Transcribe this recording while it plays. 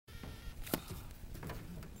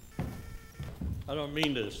I don't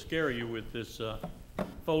mean to scare you with this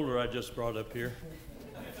folder I just brought up here.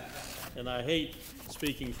 And I hate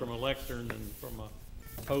speaking from a lectern and from a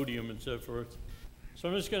podium and so forth. So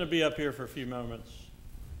I'm just going to be up here for a few moments.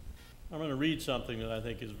 I'm going to read something that I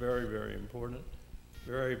think is very, very important,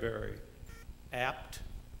 very, very apt,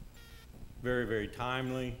 very, very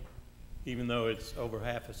timely, even though it's over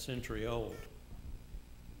half a century old.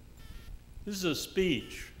 This is a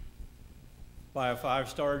speech by a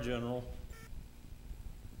five-star general,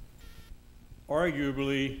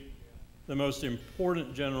 arguably the most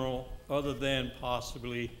important general other than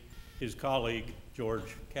possibly his colleague,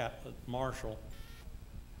 George Marshall,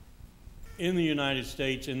 in the United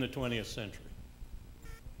States in the 20th century.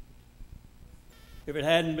 If it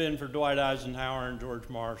hadn't been for Dwight Eisenhower and George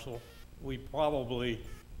Marshall, we probably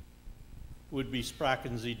would be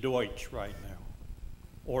Sprachen Sie Deutsch right now,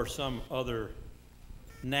 or some other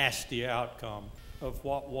nasty outcome of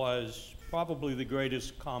what was probably the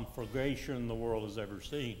greatest conflagration the world has ever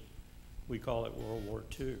seen. We call it World War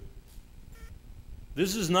II.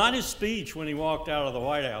 This is not his speech when he walked out of the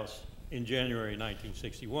White House in January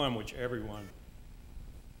 1961, which everyone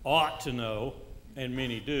ought to know, and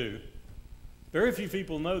many do. Very few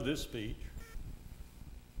people know this speech.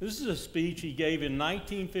 This is a speech he gave in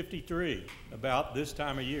 1953, about this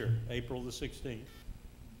time of year, April the 16th,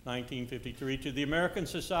 1953, to the American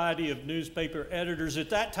Society of Newspaper Editors, at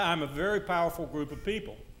that time a very powerful group of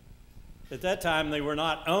people. At that time they were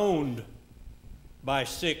not owned by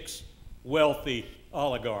 6 wealthy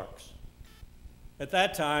oligarchs. At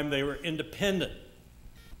that time they were independent.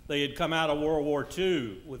 They had come out of World War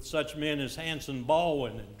II with such men as Hanson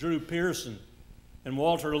Baldwin and Drew Pearson and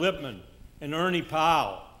Walter Lippmann and Ernie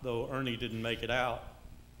Powell, though Ernie didn't make it out.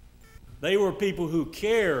 They were people who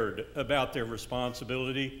cared about their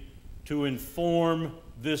responsibility to inform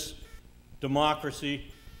this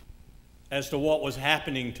democracy as to what was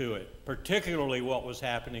happening to it, particularly what was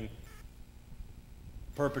happening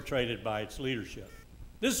perpetrated by its leadership.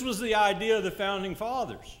 This was the idea of the Founding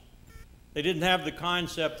Fathers. They didn't have the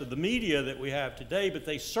concept of the media that we have today, but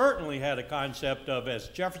they certainly had a concept of, as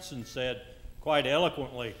Jefferson said quite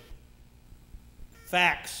eloquently,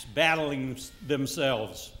 facts battling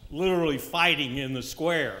themselves, literally fighting in the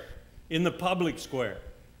square, in the public square,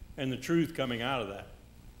 and the truth coming out of that.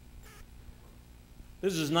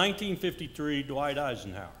 This is 1953 Dwight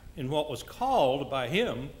Eisenhower, in what was called by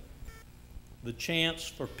him the Chance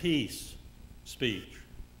for Peace speech,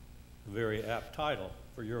 a very apt title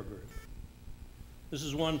for your group. This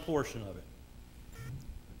is one portion of it.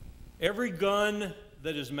 Every gun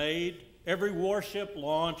that is made, every warship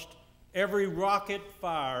launched, every rocket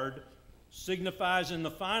fired signifies in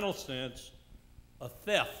the final sense a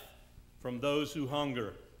theft from those who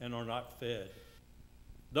hunger and are not fed,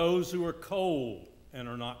 those who are cold and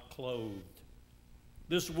are not clothed.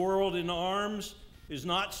 This world in arms is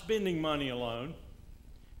not spending money alone.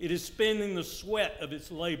 It is spending the sweat of its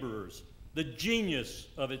laborers, the genius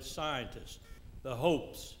of its scientists, the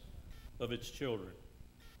hopes of its children.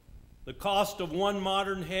 The cost of one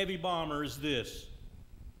modern heavy bomber is this: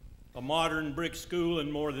 a modern brick school in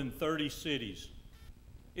more than 30 cities.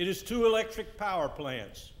 It is 2 electric power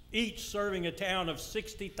plants, each serving a town of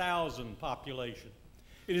 60,000 population.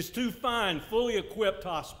 It is 2 fine, fully equipped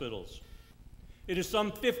hospitals. It is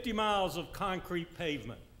some 50 miles of concrete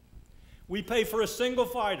pavement. We pay for a single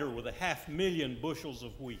fighter with 500,000 bushels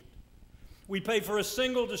of wheat. We pay for a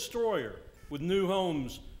single destroyer with new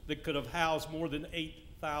homes that could have housed more than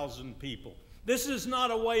 8,000 people. This is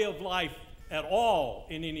not a way of life at all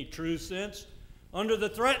in any true sense. Under the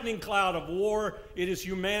threatening cloud of war, it is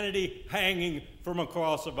humanity hanging from a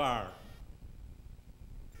cross of iron.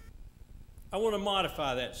 I want to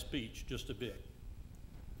modify that speech just a bit.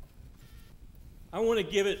 I want to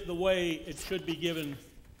give it the way it should be given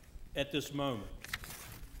at this moment.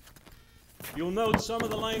 You'll note some of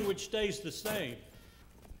the language stays the same,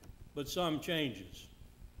 but some changes.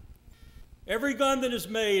 Every gun that is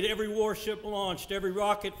made, every warship launched, every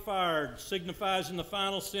rocket fired signifies in the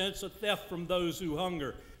final sense a theft from those who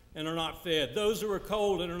hunger and are not fed, those who are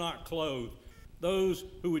cold and are not clothed, those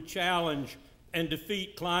who would challenge and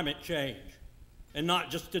defeat climate change and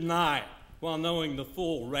not just deny it while knowing the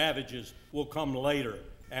full ravages will come later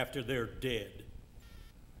after they're dead.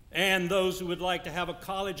 And those who would like to have a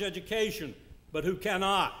college education but who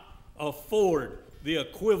cannot afford the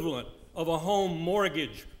equivalent of a home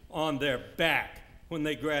mortgage on their back when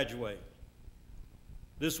they graduate.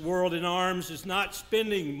 This world in arms is not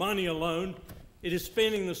spending money alone. It is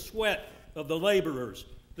spending the sweat of the laborers,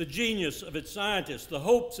 the genius of its scientists, the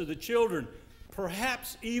hopes of the children,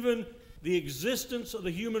 perhaps even the existence of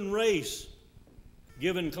the human race,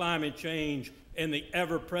 given climate change and the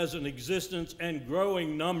ever-present existence and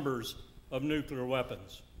growing numbers of nuclear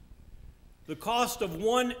weapons. The cost of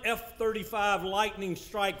one F-35 Lightning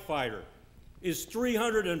strike fighter is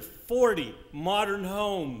 340 modern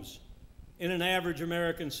homes in an average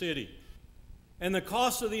American city. And the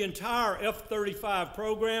cost of the entire F-35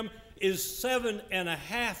 program is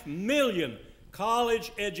 7.5 million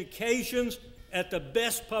college educations at the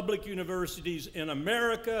best public universities in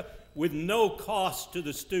America with no cost to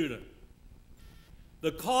the student.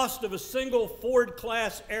 The cost of a single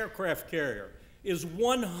Ford-class aircraft carrier is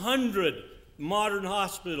 100 modern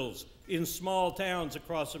hospitals in small towns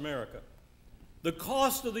across America. The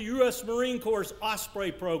cost of the U.S. Marine Corps'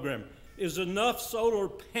 Osprey program is enough solar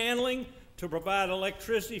paneling to provide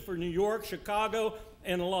electricity for New York, Chicago,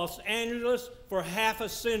 and Los Angeles for half a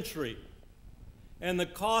century. And the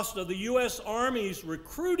cost of the U.S. Army's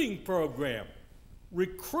recruiting program,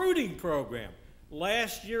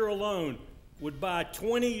 last year alone would buy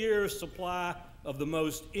 20 years' supply of the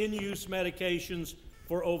most in-use medications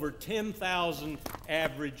for over 10,000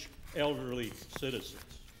 average elderly citizens.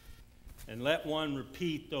 And let one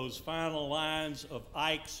repeat those final lines of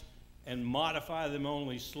Ike's and modify them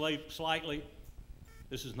only slightly.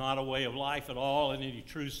 This is not a way of life at all in any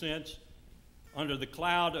true sense. Under the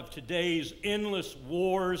cloud of today's endless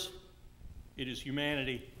wars, it is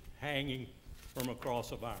humanity hanging from a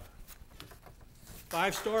cross of iron.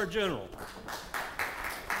 Five-star general.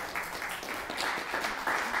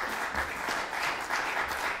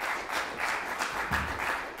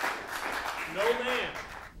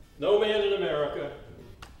 No man in America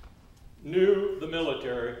knew the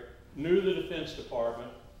military, knew the Defense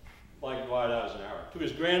Department like Dwight Eisenhower. To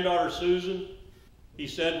his granddaughter Susan, he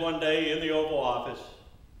said one day in the Oval Office,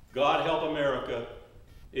 "God help America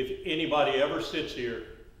if anybody ever sits here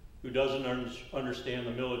who doesn't understand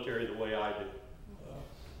the military the way I do."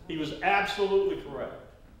 He was absolutely correct.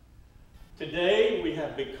 Today, we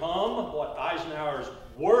have become what Eisenhower's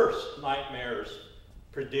worst nightmares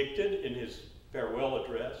predicted in his farewell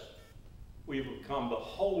address. We've become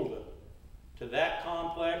beholden to that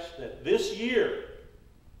complex that this year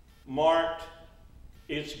marked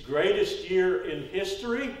its greatest year in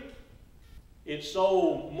history. It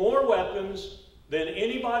sold more weapons than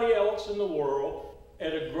anybody else in the world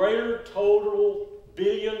at a greater total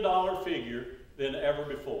billion-dollar figure than ever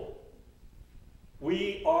before.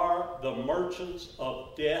 We are the merchants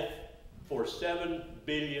of death for 7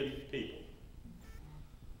 billion people.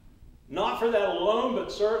 Not for that alone,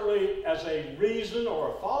 but certainly as a reason or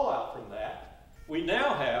a fallout from that, we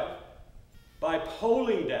now have, by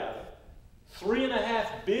polling data,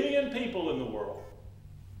 3.5 billion people in the world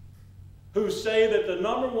who say that the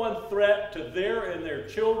number one threat to their and their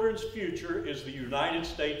children's future is the United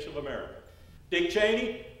States of America. Dick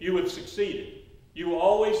Cheney, you have succeeded. You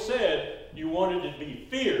always said you wanted to be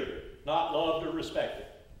feared, not loved or respected.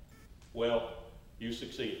 Well, you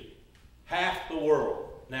succeeded. Half the world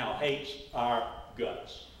now hates our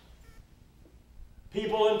guts.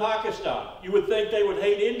 People in Pakistan, you would think they would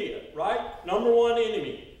hate India, right? Number one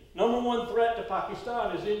enemy. Number one threat to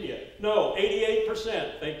Pakistan is India. No,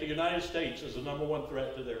 88% think the United States is the number one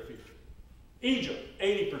threat to their future. Egypt,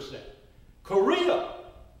 80%. Korea,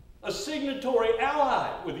 a signatory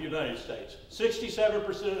ally with the United States,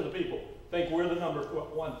 67% of the people think we're the number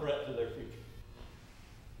one threat to their future.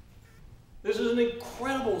 This is an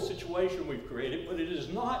incredible situation we've created, but it is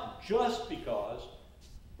not just because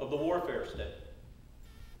of the warfare state.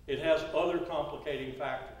 It has other complicating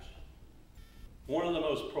factors. One of the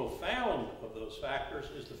most profound of those factors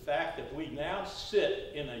is the fact that we now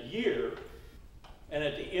sit in a year and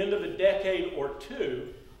at the end of a decade or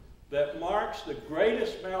two that marks the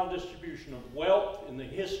greatest maldistribution of wealth in the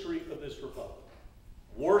history of this republic.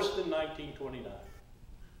 Worse than 1929.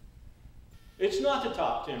 It's not the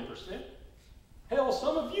top 10%. Hell,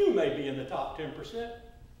 some of you may be in the top 10%.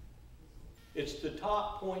 It's the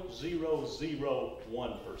top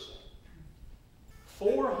 0.001%.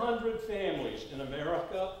 400 families in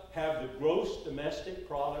America have the gross domestic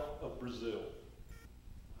product of Brazil.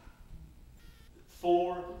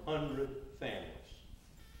 400 families.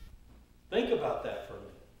 Think about that for a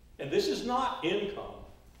minute. And this is not income.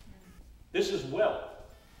 This is wealth.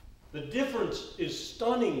 The difference is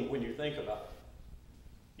stunning when you think about it.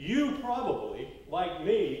 You probably, like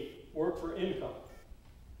me, work for income.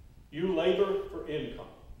 You labor for income.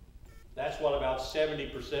 That's what about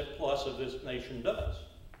 70% plus of this nation does.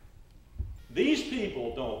 These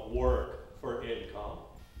people don't work for income.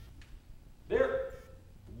 Their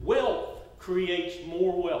wealth creates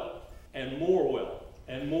more wealth, and more wealth,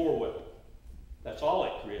 and more wealth. That's all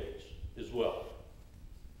it creates, is wealth.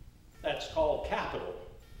 That's called capital.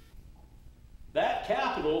 that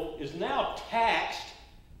capital is now taxed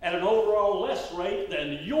at an overall less rate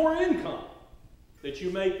than your income that you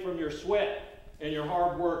make from your sweat and your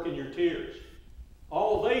hard work and your tears.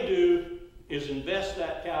 All they do is invest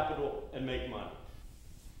that capital and make money.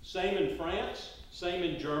 Same in France, same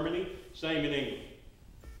in Germany, same in England.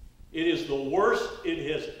 It is the worst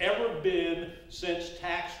it has ever been since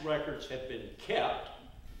tax records have been kept.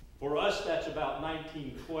 For us, that's about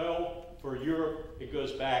 1912. For Europe, it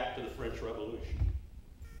goes back to the French Revolution.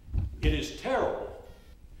 It is terrible.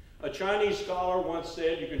 A Chinese scholar once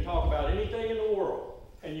said you can talk about anything in the world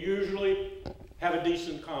and usually have a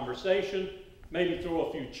decent conversation, maybe throw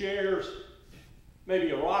a few chairs,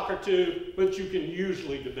 maybe a rock or two, but you can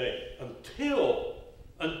usually debate until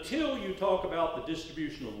you talk about the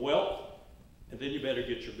distribution of wealth, and then you better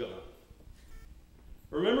get your gun.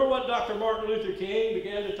 Remember what Dr. Martin Luther King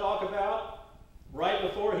began to talk about right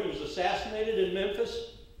before he was assassinated in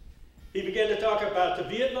Memphis? He began to talk about the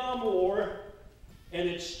Vietnam War and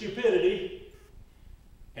its stupidity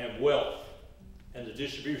and wealth and the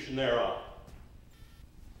distribution thereof.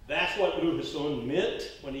 That's what Wilkerson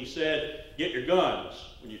meant when he said, get your guns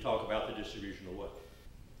when you talk about the distribution of wealth.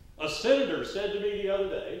 A senator said to me the other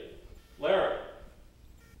day, Larry,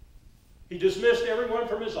 he dismissed everyone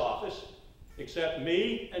from his office except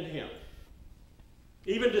me and him.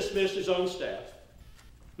 Even dismissed his own staff.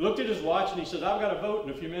 Looked at his watch and he said, I've got to vote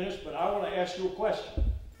in a few minutes, but I want to ask you a question.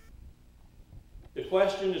 The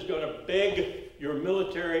question is going to beg your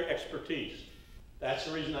military expertise. That's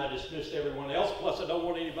the reason I dismissed everyone else. Plus, I don't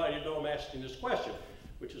want anybody to know I'm asking this question,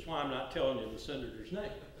 which is why I'm not telling you the senator's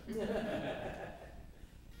name.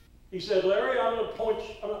 He said, Larry, I'm going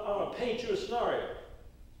to paint you a scenario.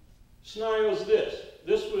 Scenario is this.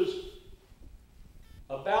 This was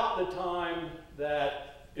about the time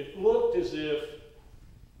that it looked as if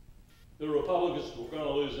the Republicans were going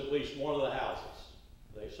to lose at least one of the houses.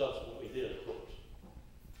 They subsequently did, of course.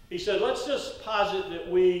 He said, let's just posit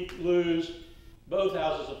that we lose both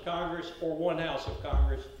houses of Congress or one house of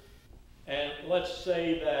Congress. And let's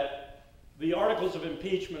say that the articles of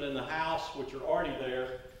impeachment in the House, which are already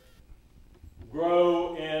there,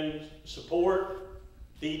 grow in support,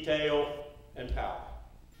 detail, and power.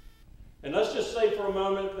 And let's just say for a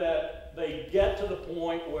moment that they get to the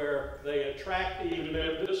point where they attract the even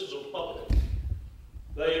members. This is a Republican.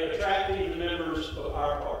 They attract the even members of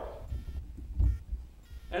our party.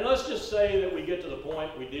 And let's just say that we get to the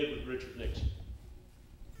point we did with Richard Nixon.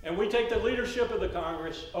 And we take the leadership of the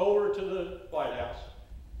Congress over to the White House,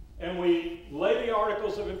 and we lay the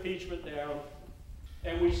articles of impeachment down,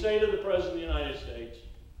 and we say to the President of the United States,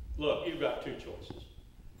 look, you've got two choices.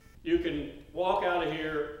 You can walk out of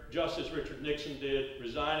here just as Richard Nixon did,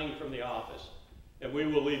 resigning from the office, and we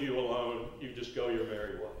will leave you alone. You just go your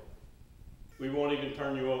merry way. We won't even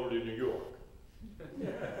turn you over to New York.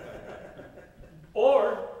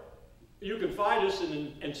 Or you can fight us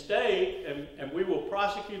and stay, and we will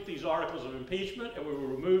prosecute these articles of impeachment, and we will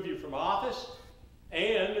remove you from office,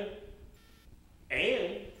 and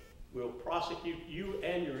we'll prosecute you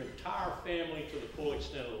and your entire family to the full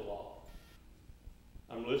extent of the law.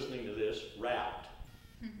 I'm listening to this, rapt.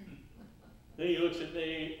 Then he looks at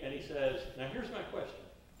me and he says, now here's my question.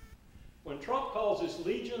 When Trump calls his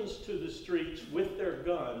legions to the streets with their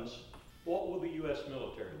guns, what will the U.S.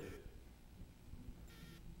 military do?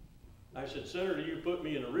 I said, Senator, you put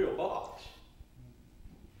me in a real box.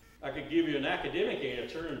 I could give you an academic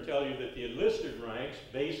answer and tell you that the enlisted ranks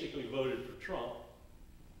basically voted for Trump.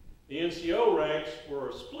 The NCO ranks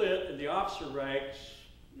were split, and the officer ranks,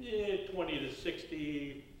 20 to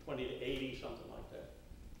 60, 20 to 80, something like that.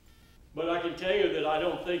 But I can tell you that I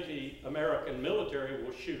don't think the American military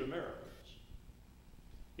will shoot Americans.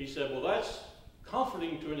 He said, well, that's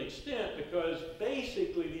comforting to an extent because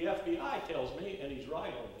basically the FBI tells me, and he's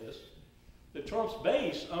right on this, that Trump's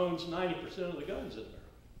base owns 90% of the guns in America,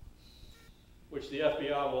 which the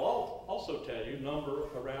FBI will also tell you number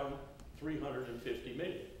around 350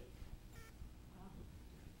 million.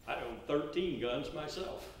 I own 13 guns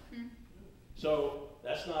myself. So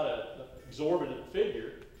that's not an exorbitant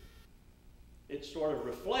figure. It sort of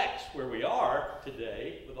reflects where we are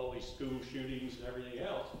today with all these school shootings and everything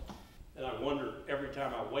else. And I wonder every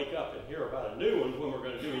time I wake up and hear about a new one when we're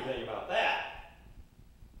going to do anything about that.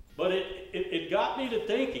 But it got me to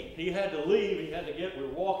thinking. He had to leave. He had to get, we're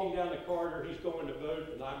walking down the corridor. He's going to vote,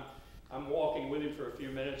 and I'm walking with him for a few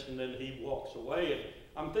minutes, and then he walks away. And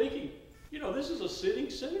I'm thinking, you know, this is a sitting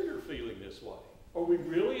senator feeling this way. Are we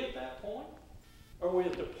really at that point? Are we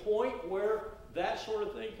at the point where that sort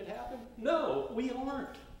of thing could happen? No, we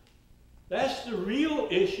aren't. That's the real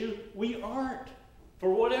issue. We aren't. For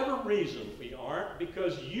whatever reason, we aren't,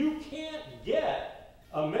 because you can't get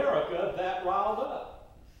America that riled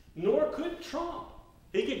up. Nor could Trump.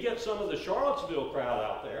 He could get some of the Charlottesville crowd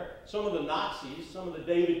out there, some of the Nazis, some of the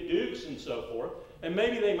David Dukes and so forth, and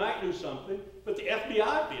maybe they might do something, but the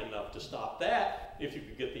FBI would be enough to stop that if you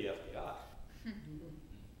could get the FBI.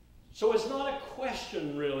 So it's not a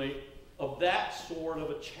question, really, of that sort of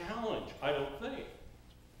a challenge, I don't think.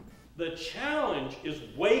 The challenge is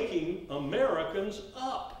waking Americans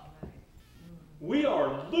up. We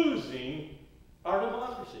are losing our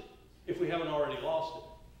democracy, if we haven't already lost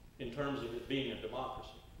it, in terms of it being a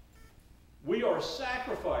democracy. We are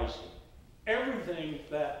sacrificing everything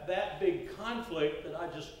that big conflict that I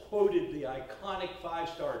just quoted the iconic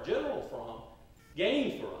five-star general from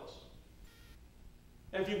gained for us.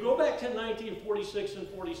 And if you go back to 1946 and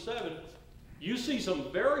 47, you see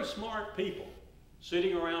some very smart people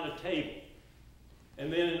sitting around a table.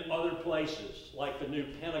 And then in other places, like the new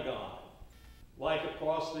Pentagon, like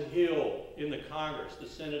across the hill in the Congress, the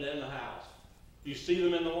Senate and the House. You see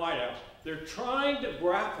them in the White House. They're trying to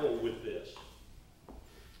grapple with this.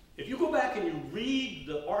 If you go back and you read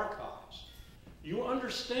the archives, you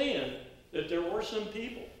understand that there were some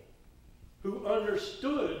people who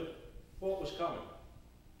understood what was coming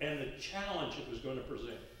and the challenge it was going to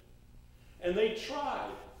present. And they tried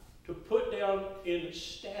to put down in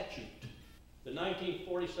statute the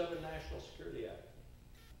 1947 National Security Act.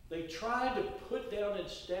 They tried to put down in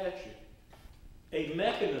statute a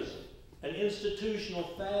mechanism, an institutional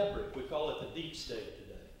fabric, we call it the deep state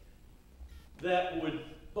today, that would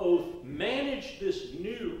both manage this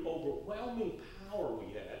new overwhelming power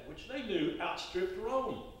we had, which they knew outstripped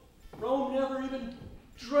Rome. Rome never even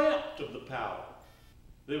dreamt of the power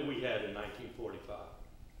that we had in 1945.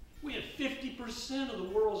 We had 50% of the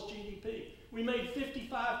world's GDP. We made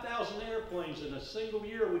 55,000 airplanes in a single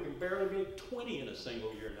year. We can barely make 20 in a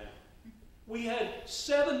single year now. We had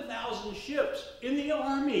 7,000 ships in the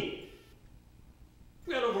Army.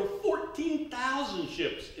 We had over 14,000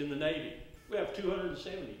 ships in the Navy. We have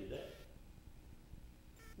 270 today.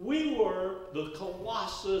 We were the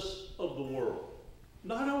colossus of the world.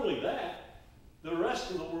 Not only that, the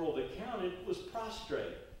rest of the world that counted was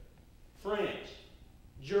prostrate. France,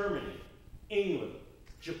 Germany, England,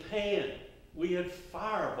 Japan. We had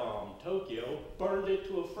firebombed Tokyo, burned it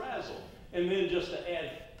to a frazzle. And then just to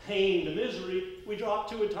add pain to misery, we dropped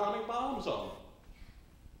 2 atomic bombs on them.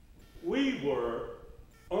 We were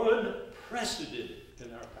unprecedented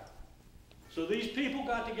in our power. So these people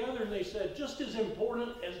got together and they said, just as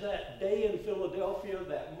important as that day in Philadelphia,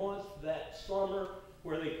 that month, that summer,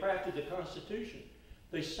 where they crafted the Constitution,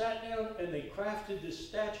 they sat down and they crafted this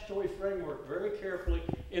statutory framework very carefully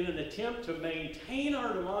in an attempt to maintain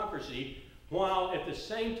our democracy while at the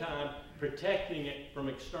same time protecting it from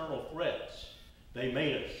external threats. They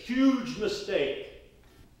made a huge mistake.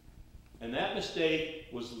 And that mistake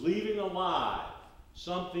was leaving alive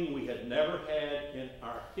something we had never had in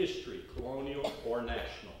our history, colonial or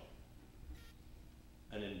national.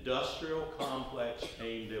 An industrial complex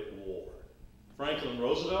aimed at war. Franklin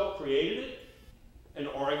Roosevelt created it and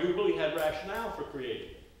arguably had rationale for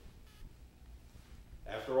creating it.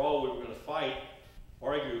 After all, we were going to fight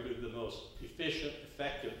arguably the most efficient,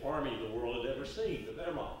 effective army the world had ever seen, the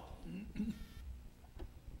Wehrmacht.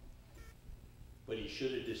 But he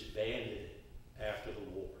should have disbanded it after the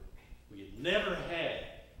war. We had never had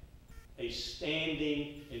a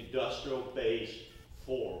standing industrial base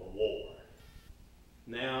for war.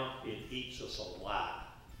 Now it eats us alive.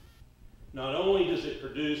 Not only does it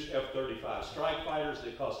produce F-35 strike fighters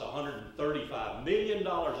that cost $135 million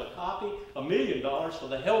a copy, $1 million for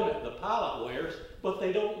the helmet the pilot wears, but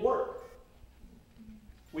they don't work.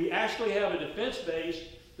 We actually have a defense base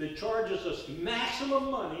that charges us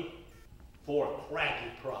maximum money for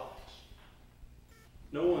crappy products.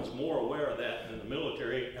 No one's more aware of that than the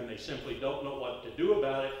military, and they simply don't know what to do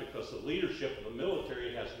about it because the leadership of the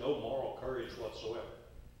military has no moral courage whatsoever.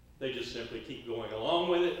 They just simply keep going along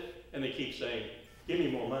with it, and they keep saying, give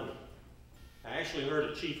me more money. I actually heard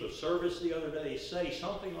a chief of service the other day say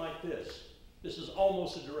something like this. This is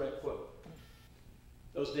almost a direct quote.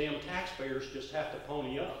 Those damn taxpayers just have to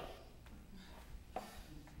pony up.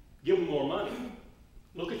 Give them more money.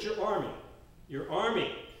 Look at your army. Your army,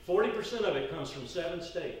 40% of it comes from 7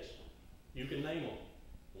 states. You can name them.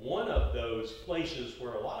 One of those places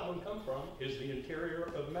where a lot of them come from is the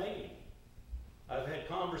interior of Maine. I've had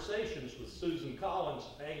conversations with Susan Collins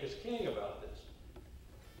and Angus King about this.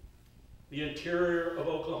 The interior of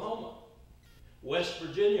Oklahoma, West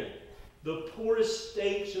Virginia. The poorest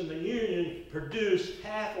states in the Union produce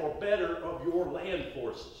half or better of your land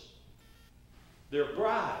forces. They're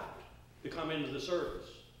bribed. to come into the service.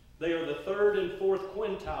 They are the third and fourth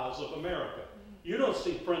quintiles of America. You don't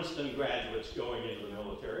see Princeton graduates going into the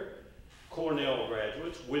military, Cornell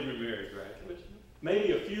graduates, William & Mary graduates,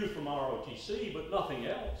 maybe a few from ROTC, but nothing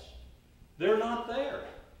else. They're not there.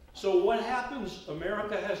 So what happens?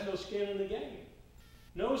 America has no skin in the game.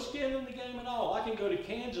 No skin in the game at all. I can go to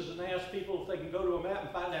Kansas and ask people if they can go to a map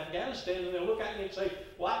and find Afghanistan, and they'll look at me and say,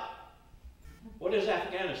 what? What is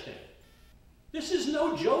Afghanistan? This is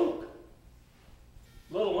no joke.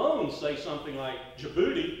 Let alone say something like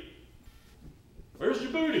Djibouti. Where's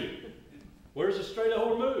Djibouti? Where's the Strait of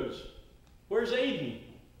Hormuz? Where's Aden?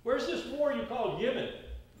 Where's this war you call Yemen?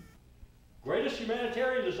 Greatest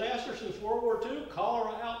humanitarian disaster since World War II?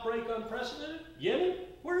 Cholera outbreak unprecedented? Yemen?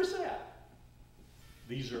 Where's that?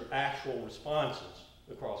 These are actual responses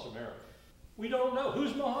across America. We don't know.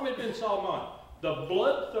 Who's Mohammed bin Salman? The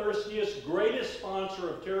bloodthirstiest, greatest sponsor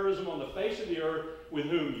of terrorism on the face of the earth, with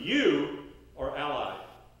whom you are allied.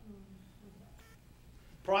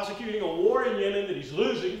 Prosecuting a war in Yemen that he's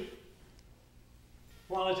losing,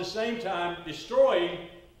 while at the same time destroying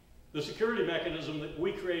the security mechanism that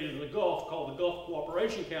we created in the Gulf, called the Gulf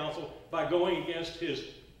Cooperation Council, by going against his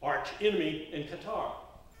arch enemy in Qatar.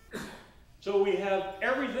 So we have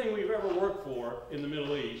everything we've ever worked for in the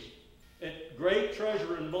Middle East, at great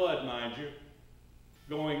treasure and blood, mind you,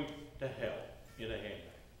 going to hell in a handbag.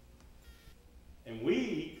 And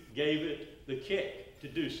we gave it the kick to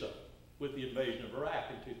do so with the invasion of Iraq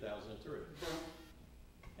in 2003.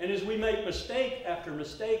 And as we make mistake after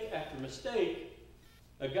mistake after mistake,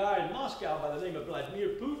 a guy in Moscow by the name of Vladimir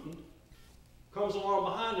Putin comes along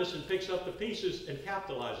behind us and picks up the pieces and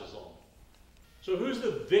capitalizes on them. So who's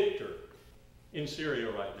the victor in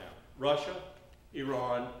Syria right now? Russia,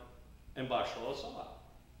 Iran, and Bashar al-Assad.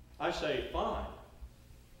 I say, fine.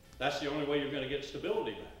 That's the only way you're going to get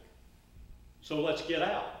stability back. So let's get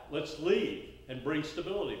out. Let's leave and bring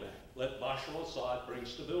stability back. Let Bashar al-Assad bring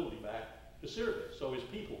stability back to Syria so his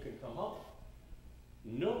people can come home.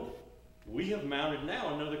 No. We have mounted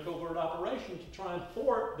now another covert operation to try and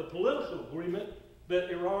thwart the political agreement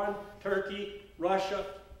that Iran, Turkey, Russia,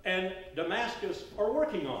 and Damascus are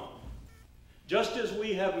working on. Just as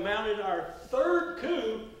we have mounted our third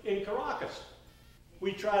coup in Caracas.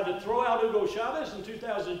 We tried to throw out Hugo Chavez in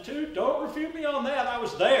 2002. Don't refute me on that. I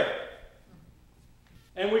was there.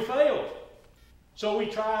 And we failed. So we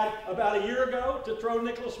tried about a year ago to throw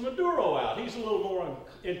Nicolas Maduro out. He's a little more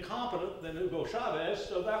incompetent than Hugo Chavez,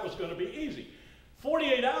 so that was going to be easy.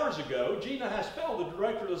 48 hours ago, Gina Haspel, the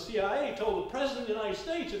director of the CIA, told the President of the United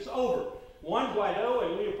States it's over. Juan Guaido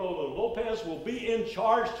and Leopoldo Lopez will be in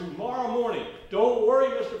charge tomorrow morning. Don't worry,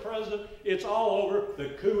 Mr. President, it's all over.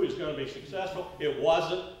 The coup is going to be successful. It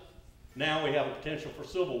wasn't. Now we have a potential for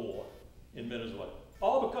civil war in Venezuela.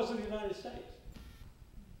 All because of the United States.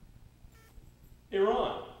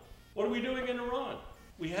 Iran. What are we doing in Iran?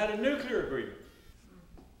 We had a nuclear agreement.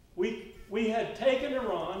 We had taken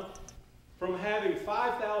Iran from having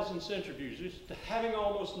 5,000 centrifuges to having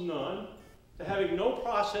almost none, to having no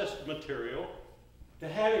processed material, to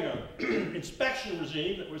having an inspection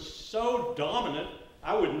regime that was so dominant,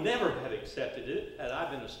 I would never have accepted it had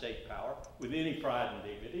I been a state power with any pride and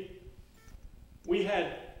dignity. We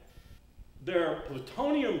had their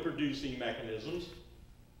plutonium-producing mechanisms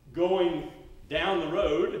going down the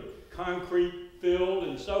road, concrete filled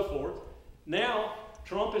and so forth. Now,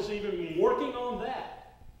 Trump is even working on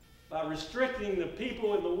that by restricting the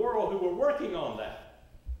people in the world who were working on that.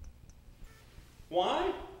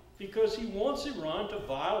 Why? Because he wants Iran to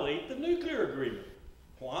violate the nuclear agreement.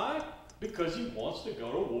 Why? Because he wants to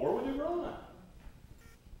go to war with Iran.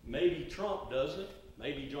 Maybe Trump doesn't.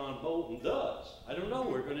 Maybe John Bolton does. I don't know.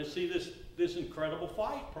 We're going to see this incredible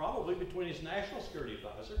fight probably between his national security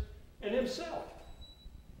advisor and himself.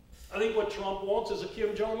 I think what Trump wants is a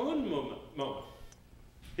Kim Jong-un moment.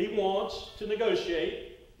 He wants to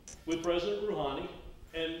negotiate with President Rouhani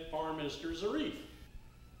and Foreign Minister Zarif.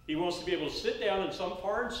 He wants to be able to sit down in some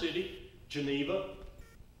foreign city, Geneva,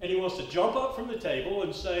 and he wants to jump up from the table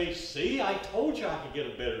and say, see, I told you I could get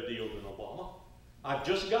a better deal than Obama. I've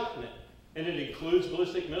just gotten it. And it includes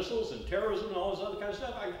ballistic missiles and terrorism and all this other kind of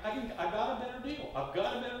stuff. I got a better deal. I've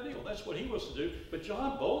got a better deal. That's what he wants to do. But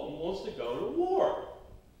John Bolton wants to go to war.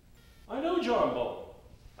 I know John Bolton.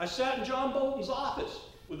 I sat in John Bolton's office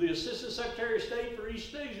with the Assistant Secretary of State for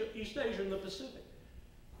East Asia and the Pacific.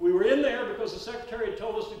 We were in there because the Secretary had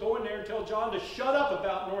told us to go in there and tell John to shut up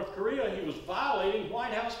about North Korea. He was violating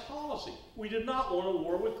White House policy. We did not want a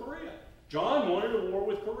war with Korea. John wanted a war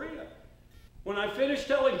with Korea. When I finished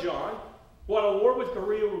telling John what a war with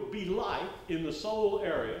Korea would be like in the Seoul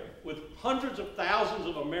area, with hundreds of thousands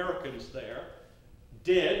of Americans there,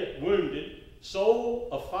 dead, wounded, soul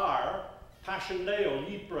afire, Passchendaele,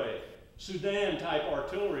 Ypres, Sudan-type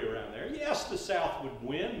artillery around there. Yes, the South would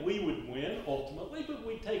win, we would win ultimately, but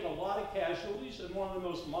we'd take a lot of casualties, and one of the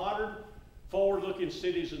most modern, forward-looking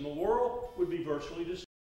cities in the world would be virtually destroyed.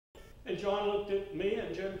 And John looked at me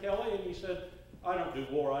and Jim Kelly and he said, I don't do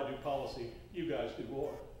war, I do policy. You guys do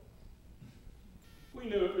war. We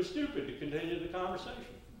knew it was stupid to continue the conversation.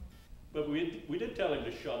 But we did tell him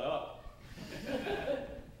to shut up.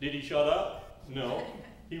 Did he shut up? No.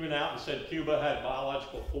 He went out and said Cuba had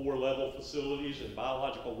biological 4-level facilities and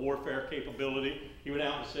biological warfare capability. He went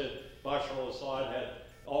out and said Bashar al-Assad had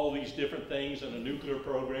all these different things and a nuclear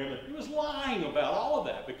program. And he was lying about all of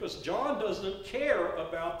that because John doesn't care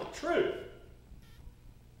about the truth.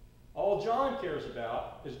 All John cares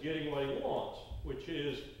about is getting what he wants, which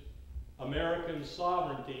is American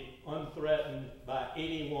sovereignty unthreatened by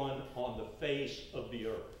anyone on the face of the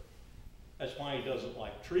earth. That's why he doesn't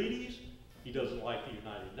like treaties. He doesn't like the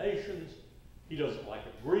United Nations. He doesn't like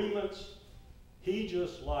agreements. He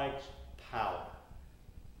just likes power.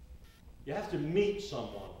 You have to meet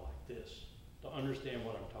someone like this to understand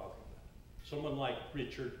what I'm talking about. Someone like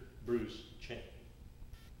Richard Bruce Cheney.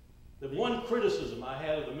 The one criticism I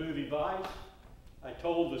had of the movie Vice, I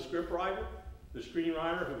told the scriptwriter, the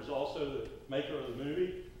screenwriter, who was also the maker of the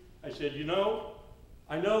movie, I said, you know,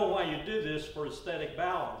 I know why you did this for aesthetic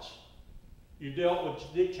balance. You dealt with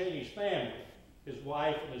Dick Cheney's family, his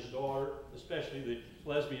wife and his daughter, especially the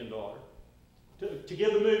lesbian daughter, to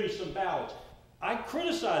give the movie some balance. I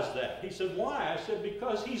criticized that. He said, why? I said,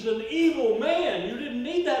 because he's an evil man. You didn't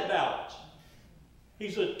need that balance.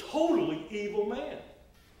 He's a totally evil man.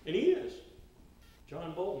 And he is.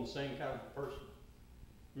 John Bolton, same kind of person.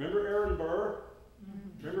 Remember Aaron Burr?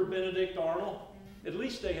 Remember Benedict Arnold? At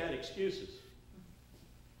least they had excuses.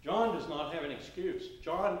 John does not have an excuse.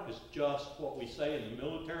 John is just what we say in the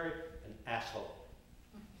military, an asshole.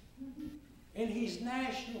 And he's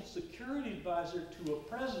national security advisor to a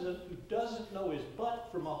president who doesn't know his butt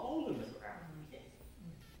from a hole in the ground.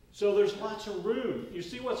 So there's lots of room. You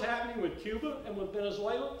see what's happening with Cuba and with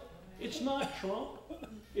Venezuela? It's not Trump.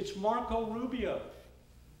 It's Marco Rubio,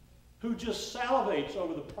 who just salivates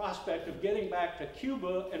over the prospect of getting back to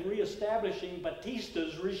Cuba and reestablishing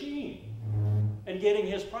Batista's regime and getting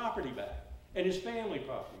his property back and his family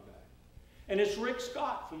property back. And it's Rick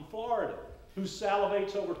Scott from Florida, who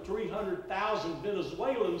salivates over 300,000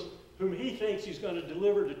 Venezuelans whom he thinks he's going to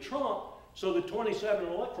deliver to Trump so the 27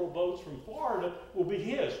 electoral votes from Florida will be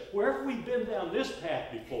his. Where have we been down this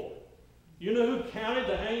path before? You know who counted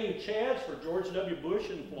the hanging chads for George W. Bush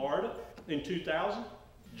in Florida in 2000?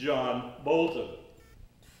 John Bolton.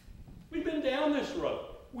 We've been down this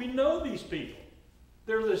road. We know these people.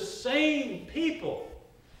 They're the same people.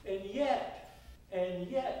 And yet,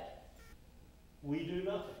 we do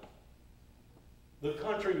nothing. The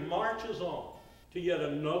country marches on to yet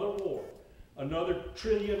another war, another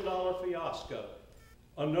trillion-dollar fiasco,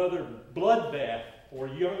 another bloodbath for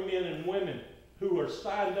young men and women who are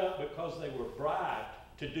signed up because they were bribed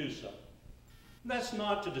to do so. That's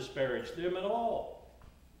not to disparage them at all.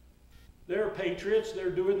 They're patriots, they're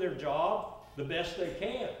doing their job the best they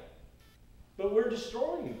can. But we're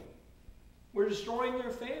destroying them. We're destroying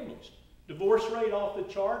their families. Divorce rate off the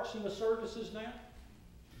charts in the services now.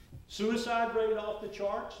 Suicide rate off the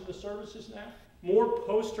charts in the services now. More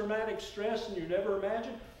post-traumatic stress than you'd ever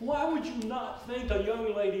imagine. Why would you not think a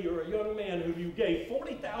young lady or a young man who you gave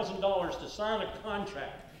 $40,000 to sign a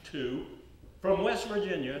contract to from West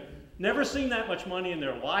Virginia, never seen that much money in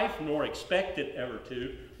their life, nor expected ever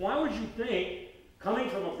to, why would you think, coming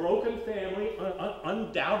from a broken family,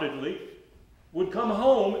 undoubtedly, would come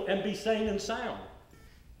home and be sane and sound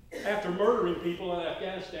after murdering people in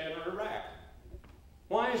Afghanistan or Iraq?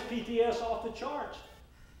 Why is PTS off the charts?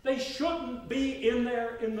 They shouldn't be in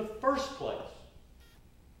there in the first place.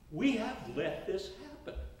 We have let this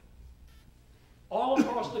happen. All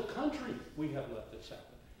across the country, we have let this happen.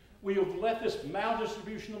 We have let this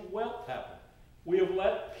maldistribution of wealth happen. We have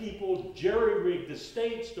let people jerry-rig the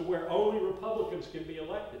states to where only Republicans can be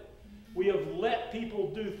elected. We have let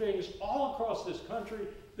people do things all across this country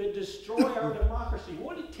that destroy our democracy.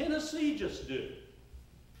 What did Tennessee just do?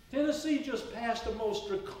 Tennessee just passed a most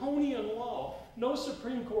draconian law. No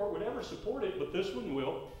Supreme Court would ever support it, but this one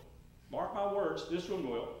will. Mark my words, this one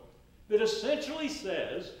will. That essentially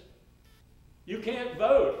says you can't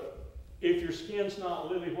vote if your skin's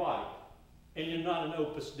not lily white and you're not an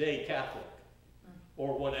Opus Dei Catholic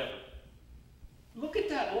or whatever. Look at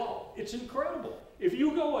that law. It's incredible. If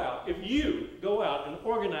you go out and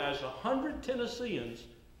organize 100 Tennesseans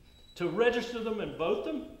to register them and vote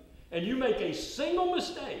them, and you make a single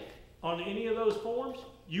mistake, on any of those forms,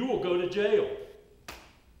 you will go to jail.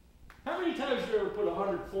 How many times have you ever put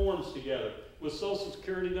 100 forms together with social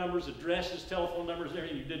security numbers, addresses, telephone numbers, and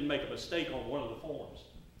everything, you didn't make a mistake on one of the forms?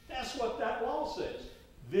 That's what that law says.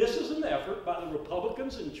 This is an effort by the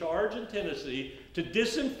Republicans in charge in Tennessee to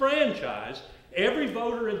disenfranchise every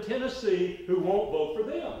voter in Tennessee who won't vote for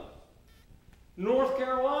them. North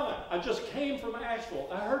Carolina, I just came from Asheville.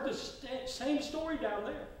 I heard the same story down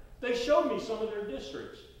there. They showed me some of their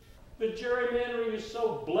districts. The gerrymandering is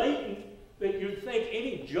so blatant that you'd think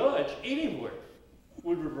any judge anywhere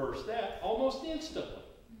would reverse that almost instantly.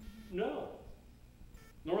 No.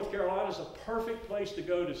 North Carolina is a perfect place to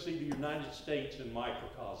go to see the United States in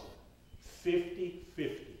microcosm. 50-50.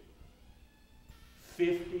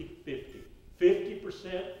 50-50.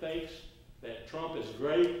 50% thinks that Trump is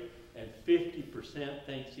great, and 50%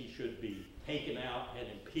 thinks he should be taken out and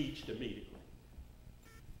impeached immediately.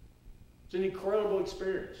 It's an incredible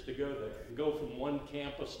experience to go there and go from one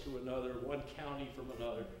campus to another, one county from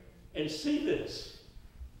another, and see this.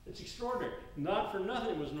 It's extraordinary. Not for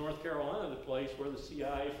nothing was North Carolina the place where the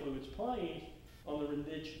CIA flew its planes on the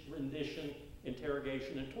rendition,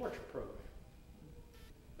 interrogation, and torture program.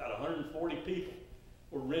 About 140 people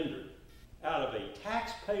were rendered out of a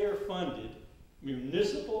taxpayer-funded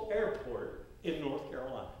municipal airport in North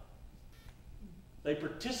Carolina. They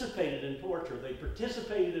participated in torture. They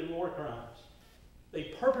participated in war crimes.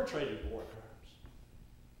 They perpetrated war crimes.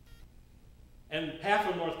 And half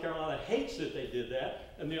of North Carolina hates that they did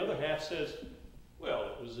that, and the other half says, well,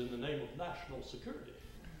 it was in the name of national security.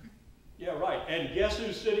 Yeah, right. And guess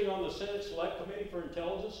who's sitting on the Senate Select Committee for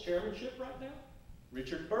Intelligence Chairmanship right now?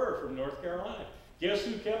 Richard Burr from North Carolina. Guess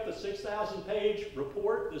who kept the 6,000-page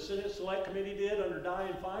report the Senate Select Committee did under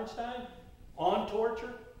Dianne Feinstein on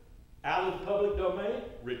torture out of the public domain?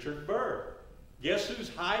 Richard Burr. Guess who's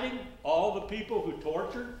hiding all the people who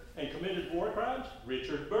tortured and committed war crimes?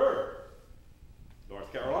 Richard Burr.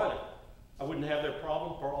 North Carolina. I wouldn't have their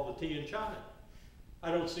problem for all the tea in China. I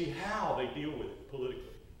don't see how they deal with it politically,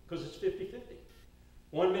 because it's 50-50.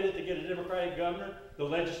 1 minute they get a Democratic governor, the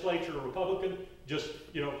legislature, a Republican, just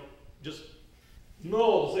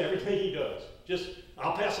nulls everything he does. Just,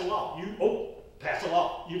 I'll pass a law. Pass a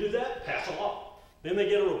law. You do that? Pass a law. Then they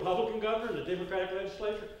get a Republican governor and a Democratic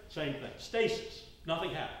legislature, same thing. Stasis.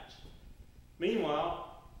 Nothing happens.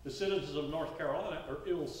 Meanwhile, the citizens of North Carolina are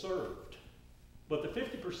ill-served. But the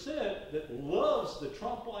 50% that loves the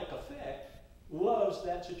Trump-like effect loves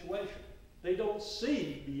that situation. They don't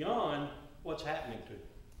see beyond what's happening to them.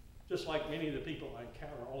 Just like many of the people I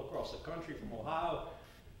encounter all across the country, from Ohio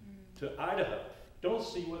to Idaho, don't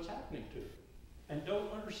see what's happening to them and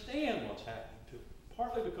don't understand what's happening to them.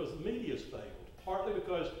 Partly because the media's failed, partly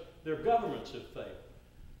because their governments have failed.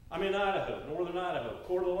 I'm in Idaho, northern Idaho,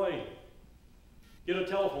 Coeur d'Alene. Get a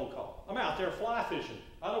telephone call. I'm out there fly fishing.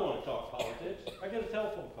 I don't want to talk politics. I get a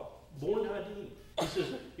telephone call. Born ID. He says,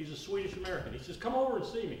 he's a Swedish American. He says, come over and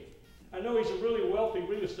see me. I know he's a really wealthy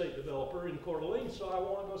real estate developer in Coeur d'Alene, so I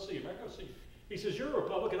want to go see him. I go see him. He says, you're a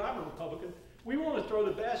Republican, I'm a Republican. We want to throw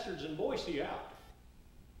the bastards in Boise out.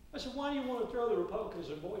 I said, why do you want to throw the Republicans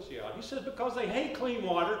in Boise out? He said, because they hate clean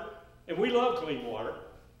water, and we love clean water,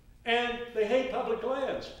 and they hate public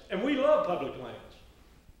lands, and we love public lands.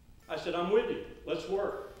 I said, I'm with you. Let's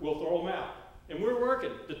work. We'll throw them out. And we're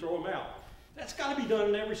working to throw them out. That's got to be done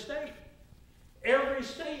in every state. Every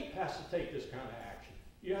state has to take this kind of action.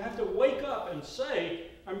 You have to wake up and say,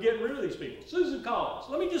 I'm getting rid of these people. Susan Collins.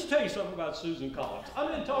 Let me just tell you something about Susan Collins. I've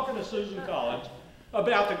been talking to Susan Collins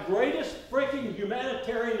about the greatest freaking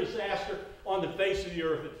humanitarian disaster on the face of the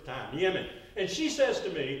earth at the time, Yemen. And she says to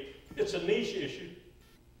me, it's a niche issue.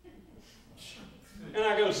 And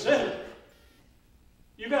I go, Senator,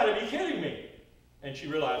 you got to be kidding me. And she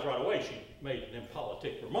realized right away she made an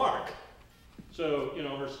impolitic remark. So, you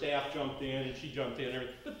know, her staff jumped in and she jumped in and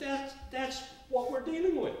everything. But that's what we're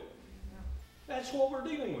dealing with. That's what we're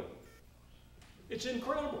dealing with. It's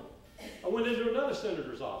incredible. I went into another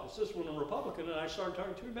senator's office, this one a Republican, and I started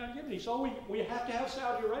talking to him about Yemen. He said, oh, we have to have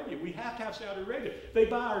Saudi Arabia. We have to have Saudi Arabia. They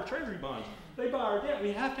buy our treasury bonds. They buy our debt.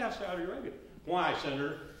 We have to have Saudi Arabia. Why,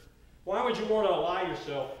 Senator? Why would you want to ally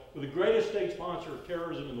yourself with the greatest state sponsor of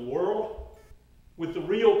terrorism in the world, with the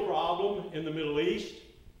real problem in the Middle East,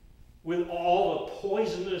 with all the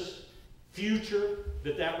poisonous future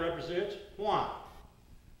that represents? Why?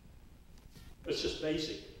 It's just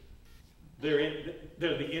basic. They're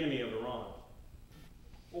the enemy of Iran.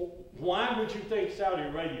 Well, why would you think Saudi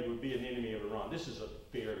Arabia would be an enemy of Iran? This is a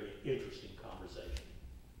very interesting conversation.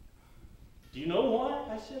 Do you know why?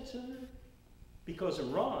 I said, Senator. Because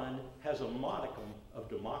Iran has a modicum of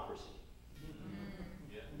democracy.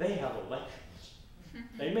 They have elections.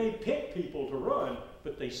 They may pick people to run,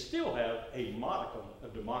 but they still have a modicum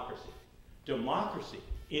of democracy. Democracy,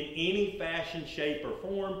 in any fashion, shape, or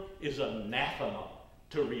form, is anathema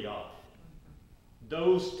to reality.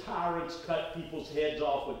 Those tyrants cut people's heads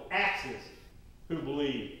off with axes who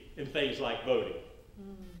believe in things like voting.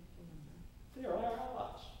 They're our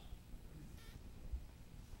allies.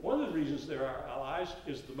 One of the reasons they're our allies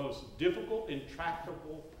is the most difficult,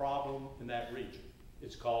 intractable problem in that region.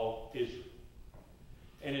 It's called Israel.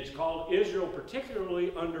 And it's called Israel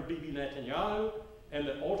particularly under Bibi Netanyahu and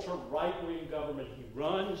the ultra-right-wing government he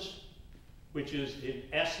runs, which is in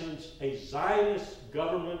essence a Zionist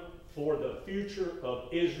government for the future of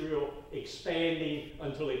Israel expanding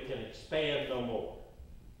until it can expand no more.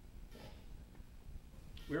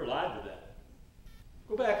 We're alive to that.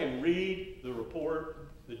 Go back and read the report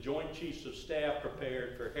the Joint Chiefs of Staff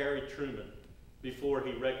prepared for Harry Truman before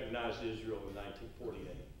he recognized Israel in 1948.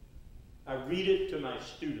 I read it to my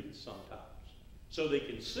students sometimes so they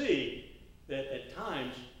can see that at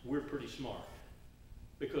times we're pretty smart.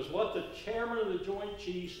 Because what the chairman of the Joint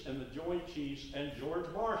Chiefs and the Joint Chiefs and George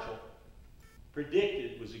Marshall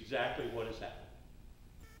predicted was exactly what has happened.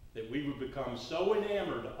 That we would become so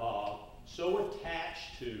enamored of, so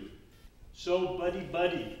attached to, so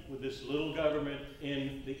buddy-buddy with this little government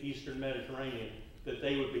in the Eastern Mediterranean that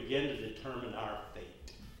they would begin to determine our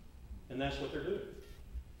fate. And that's what they're doing.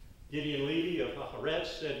 Gideon Levy of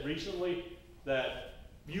Haaretz said recently that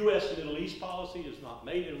U.S. Middle East policy is not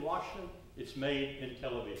made in Washington, it's made in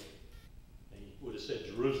Tel Aviv. And he would have said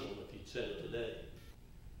Jerusalem if he'd said it today.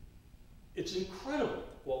 It's incredible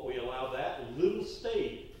what we allow that little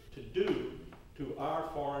state to do to our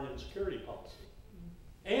foreign and security policy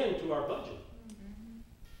and to our budget.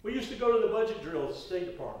 We used to go to the budget drill at the State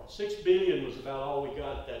Department. $6 billion was about all we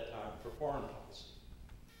got at that time for foreign policy.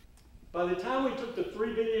 By the time we took the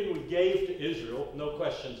 $3 billion we gave to Israel, no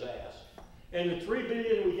questions asked, and the $3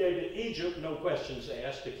 billion we gave to Egypt, no questions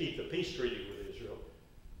asked, to keep the peace treaty with Israel,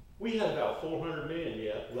 we had about $400 million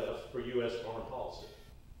yet left for U.S. foreign policy.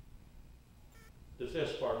 The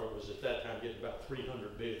Defense Department was at that time getting about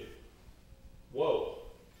 $300 billion. Whoa.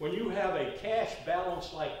 When you have a cash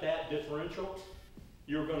balance like that differential,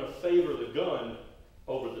 you're going to favor the gun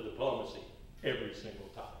over the diplomacy every single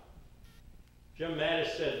time. Jim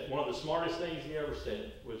Mattis said one of the smartest things he ever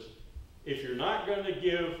said was, if you're not going to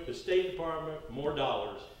give the State Department more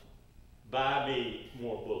dollars, buy me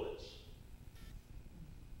more bullets.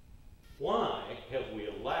 Why have we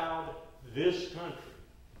allowed this country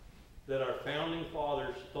that our founding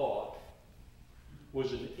fathers thought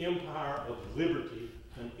was an empire of liberty,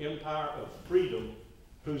 an empire of freedom,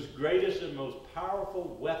 whose greatest and most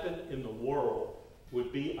powerful weapon in the world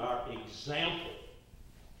would be our example,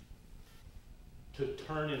 to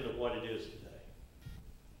turn into what it is today?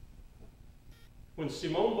 When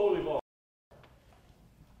Simon Bolivar,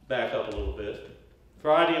 back up a little bit,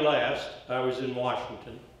 Friday last, I was in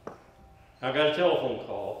Washington. I got a telephone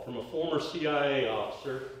call from a former CIA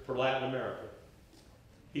officer for Latin America.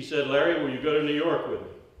 He said, Larry, will you go to New York with me?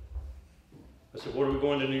 I said, what are we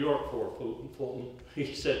going to New York for, Fulton?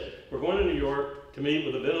 He said, we're going to New York to meet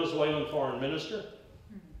with the Venezuelan foreign minister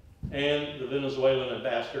and the Venezuelan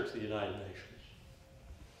ambassador to the United Nations.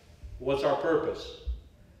 What's our purpose?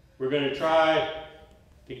 We're going to try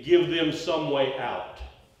to give them some way out.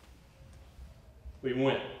 We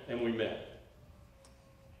went and we met.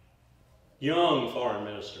 Young foreign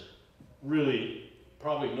minister, really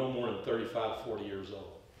probably no more than 35, 40 years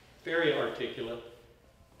old. Very articulate,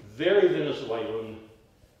 very Venezuelan,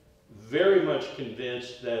 very much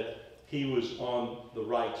convinced that he was on the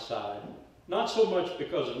right side. Not so much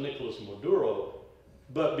because of Nicolas Maduro,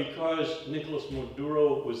 but because Nicolas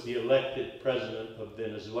Maduro was the elected president of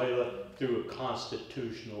Venezuela through a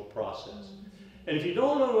constitutional process. And if you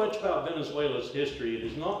don't know much about Venezuela's history, it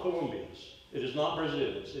is not Colombia's, it is not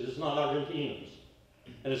Brazil's, it is not Argentina's,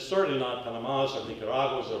 and it's certainly not Panama's or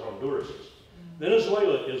Nicaragua's or Honduras's.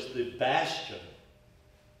 Venezuela is the bastion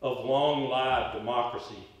of long-lived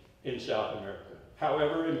democracy in South America,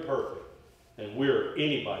 however imperfect. And we're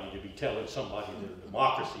anybody to be telling somebody their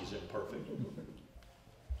democracy is imperfect.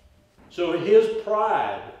 So his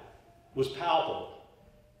pride was palpable.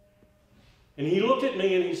 And he looked at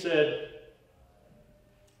me and he said,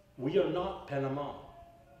 we are not Panama.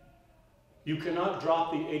 You cannot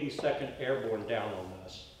drop the 82nd Airborne down on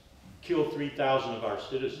us, kill 3,000 of our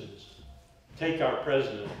citizens, take our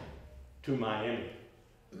president to Miami.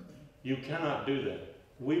 You cannot do that.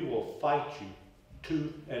 We will fight you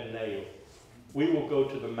tooth and nail. We will go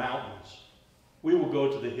to the mountains. We will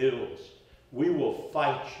go to the hills. We will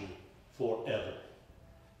fight you forever.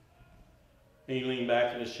 And he leaned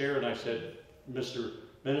back in his chair and I said, Mr.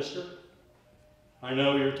 Minister, I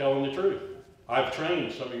know you're telling the truth. I've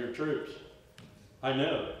trained some of your troops. I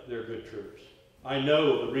know they're good troops. I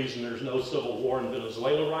know the reason there's no civil war in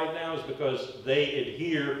Venezuela right now is because they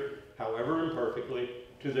adhere, however imperfectly,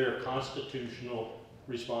 to their constitutional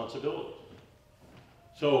responsibilities.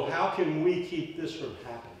 So how can we keep this from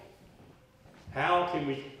happening? How can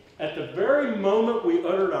we, at the very moment we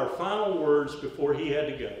uttered our final words before he had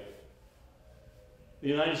to go, the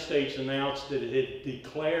United States announced that it had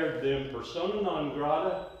declared them persona non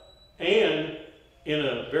grata, and in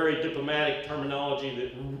a very diplomatic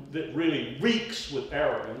terminology that really reeks with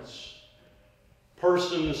arrogance,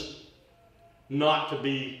 persons not to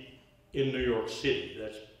be in New York City.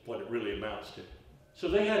 That's what it really amounts to. So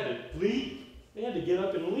they had to leave. They had to get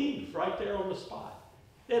up and leave right there on the spot.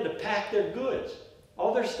 They had to pack their goods.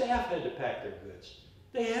 All their staff had to pack their goods.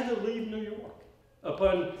 They had to leave New York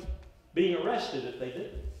upon being arrested if they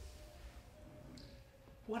didn't.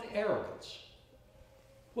 What arrogance.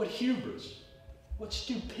 What hubris. What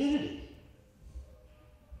stupidity.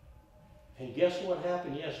 And guess what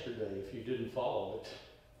happened yesterday if you didn't follow it?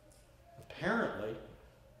 Apparently,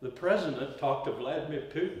 the president talked to Vladimir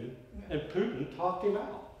Putin, and Putin talked him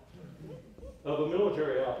out of a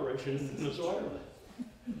military operation in Venezuela.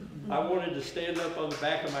 I wanted to stand up on the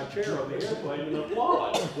back of my chair on the airplane and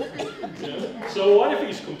applaud. You know? So what if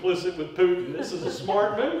he's complicit with Putin? This is a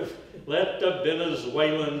smart move. Let the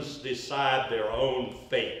Venezuelans decide their own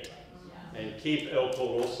fate and keep El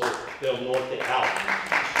Coloso del Norte out.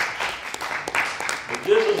 But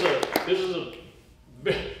this is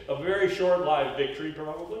a very short-lived victory,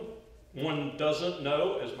 probably. One doesn't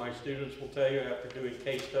know, as my students will tell you after doing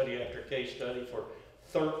case study after case study for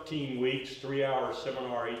 13 weeks, 3-hour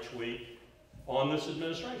seminar each week on this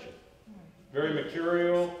administration. Very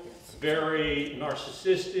mercurial, very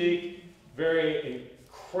narcissistic, very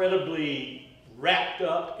incredibly wrapped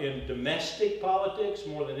up in domestic politics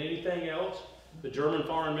more than anything else. The German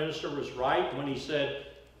foreign minister was right when he said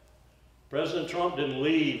President Trump didn't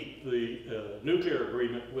leave the nuclear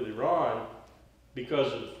agreement with Iran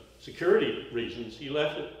because of security reasons. He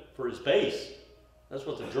left it for his base. That's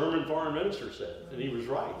what the German foreign minister said, and he was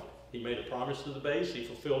right. He made a promise to the base, he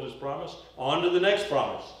fulfilled his promise. On to the next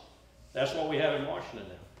promise. That's what we have in Washington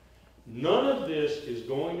now. None of this is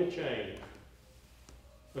going to change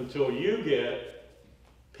until you get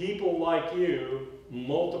people like you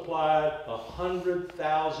multiplied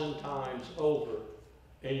 100,000 times over,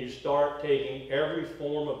 and you start taking every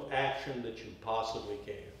form of action that you possibly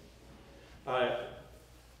can.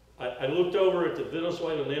 I looked over at the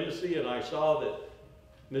Venezuelan embassy and I saw that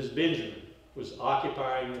Ms. Benjamin was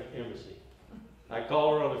occupying the embassy. I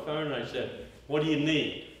called her on the phone and I said, "What do you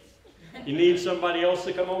need? You need somebody else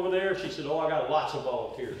to come over there?" She said, "Oh, I got lots of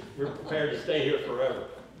volunteers. We're prepared to stay here forever."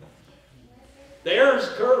 There's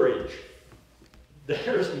courage.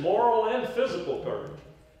 There's moral and physical courage.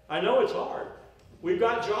 I know it's hard. We've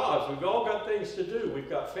got jobs. We've all got things to do. We've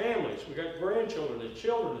got families. We've got grandchildren and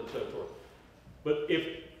children and so forth. But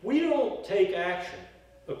if we don't take action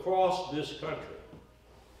across this country,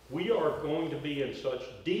 we are going to be in such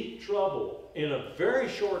deep trouble in a very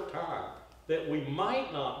short time that we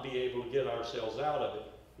might not be able to get ourselves out of it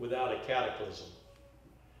without a cataclysm.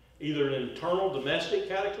 Either an internal domestic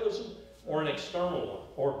cataclysm or an external one,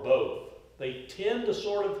 or both. They tend to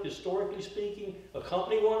sort of, historically speaking,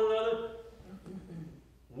 accompany one another.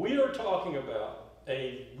 We are talking about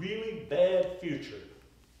a really bad future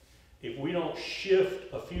if we don't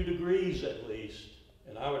shift a few degrees at least,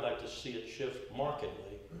 and I would like to see it shift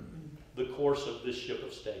markedly, the course of this ship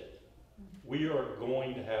of state. We are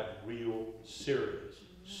going to have real, serious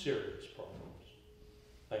problems.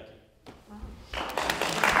 Thank you.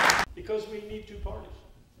 Because we need two parties,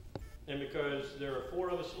 and because there are 4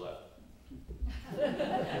 of us left.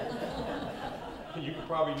 You can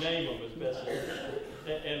probably name them as best as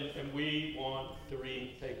and we want to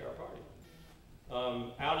retake our party.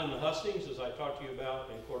 Out in the hustings, as I talked to you about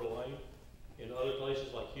in Coeur d'Alene, in other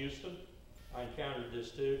places like Houston, I encountered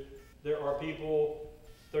this too. There are people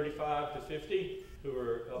 35 to 50 who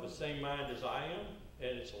are of the same mind as I am,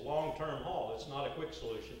 and it's a long-term haul. It's not a quick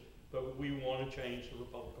solution, but we want to change the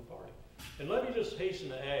Republican Party. And let me just hasten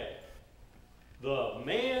to add, the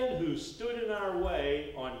man who stood in our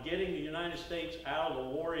way on getting the United States out of the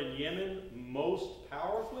war in Yemen most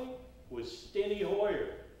powerfully was Steny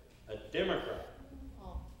Hoyer, a Democrat.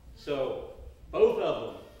 So both of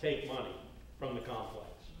them take money from the complex.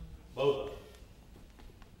 Both of them.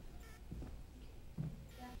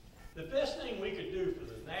 The best thing we could do for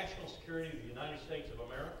the national security of the United States of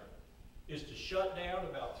America is to shut down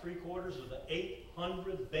about 3/4 of the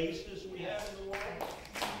 800 bases we have in the world.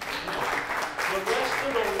 The rest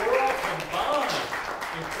of the world combined,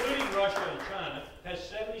 including Russia and China, has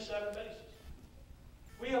 77 bases.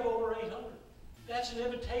 We have over 800. That's an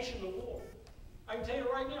invitation to war. I can tell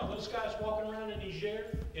you right now, those guys walking around in Niger,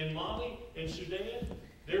 in Mali, in Sudan,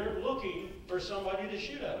 they're looking for somebody to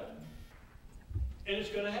shoot at them. And it's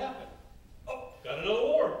going to happen. Oh, got another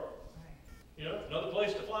war. You know, another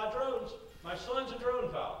place to fly drones. My son's a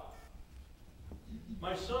drone pilot.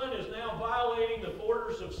 My son is now violating the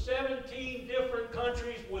borders of 17 different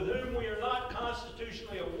countries with whom we are not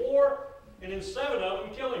constitutionally at war, and in 7 of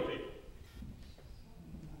them killing people.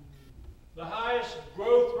 The highest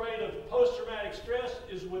growth rate of post-traumatic stress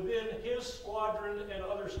is within his squadron and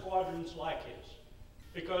other squadrons like his.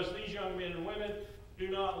 Because these young men and women do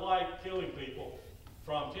not like killing people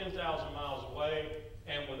from 10,000 miles away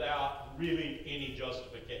and without really any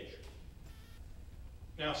justification.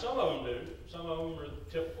 Now, some of them do. Some of them are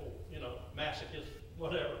typical, you know, masochists,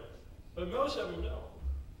 whatever. But most of them don't.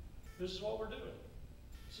 This is what we're doing.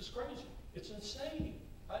 This is crazy. It's insane.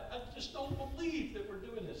 I just don't believe that we're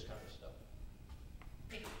doing this kind of stuff.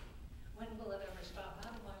 When will it ever stop?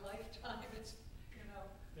 Out of my lifetime, it's, you know.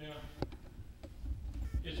 Yeah.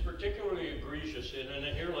 It's particularly egregious, and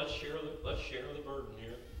here, let's share the burden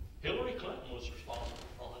here. Hillary Clinton was responsible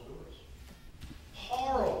for Honduras.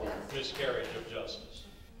 Horrible miscarriage of justice.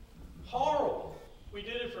 Horrible. We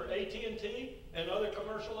did it for AT&T and other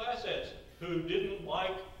commercial assets who didn't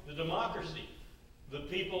like the democracy. The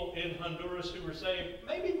people in Honduras who were saying,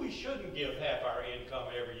 maybe we shouldn't give half our income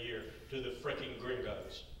every year to the frickin'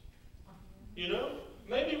 gringos. You know?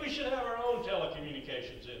 Maybe we should have our own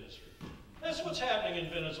telecommunications industry. That's what's happening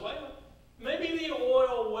in Venezuela. Maybe the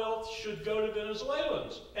oil wealth should go to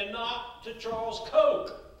Venezuelans and not to Charles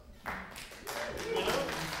Koch.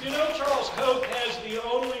 You know Charles Koch has the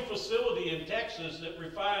only facility in Texas that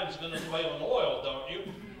refines Venezuelan oil, don't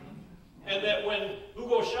you? And that when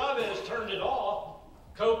Hugo Chavez turned it off,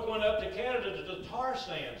 Koch went up to Canada to the tar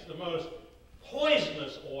sands, the most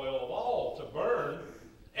poisonous oil of all to burn,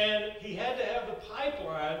 and he had to have the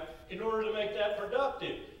pipeline in order to make that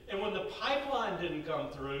productive. And when the pipeline didn't come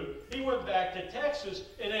through, he went back to Texas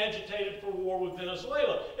and agitated for war with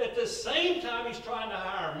Venezuela. At the same time, he's trying to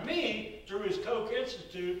hire me through his Koch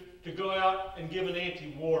Institute to go out and give an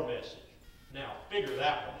anti-war message. Now, figure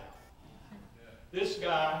that one out. This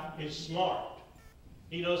guy is smart.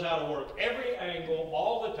 He knows how to work every angle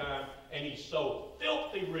all the time, and he's so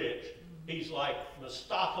filthy rich, he's like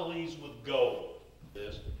Mephistopheles with gold.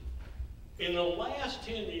 In the last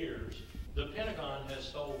 10 years, the Pentagon has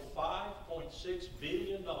sold $5.6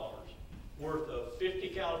 billion worth of 50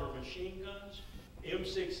 caliber machine guns,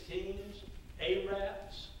 M16s,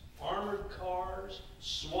 ARAPs, armored cars,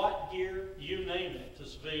 SWAT gear, you name it, to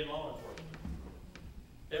civilian law enforcement.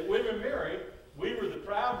 At William & Mary, we were the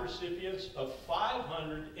proud recipients of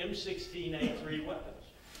 500 M16A3 weapons.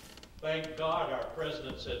 Thank God our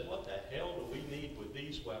president said, what the hell do we need with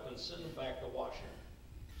these weapons? Send them back to Washington.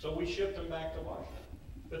 So we shipped them back to Washington.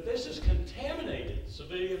 But this has contaminated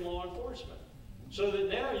civilian law enforcement. So that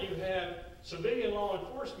now you have civilian law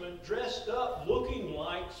enforcement dressed up looking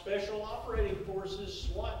like special operating forces,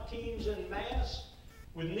 SWAT teams en masse,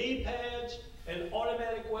 with knee pads and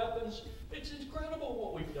automatic weapons. It's incredible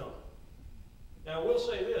what we've done. Now, I will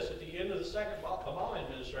say this, at the end of the second Obama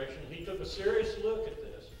administration, he took a serious look at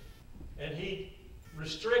this, and he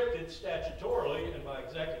restricted statutorily and by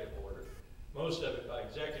executive order, most of it by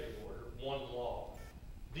executive order, one law.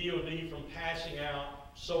 DOD from passing out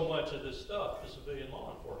so much of this stuff to civilian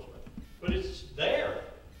law enforcement. But it's there,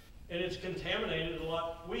 and it's contaminated a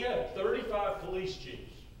lot. We have 35 police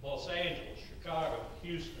chiefs, Los Angeles, Chicago,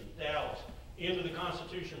 Houston, Dallas, into the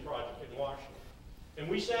Constitution Project in Washington. And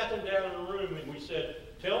we sat them down in a room and we said,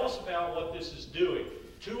 tell us about what this is doing.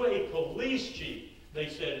 To a police chief, they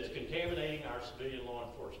said it's contaminating our civilian law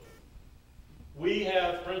enforcement. We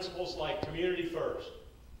have principles like community first,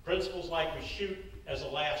 principles like we shoot as a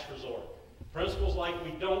last resort, principles like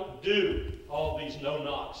we don't do all these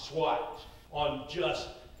no-knock swats on just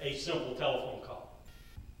a simple telephone call.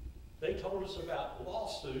 They told us about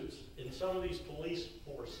lawsuits in some of these police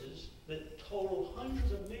forces that total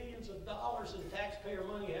hundreds of millions of dollars in taxpayer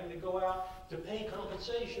money having to go out to pay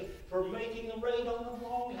compensation for making a raid on the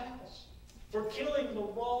wrong house, for killing the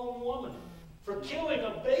wrong woman, for killing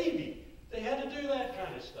a baby. They had to do that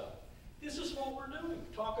kind of stuff. This is what we're doing.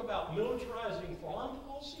 Talk about militarizing foreign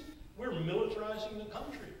policy. We're militarizing the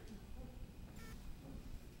country.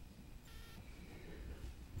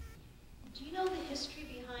 Do you know the history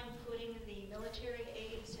behind putting the military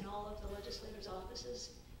aides in all of the legislators'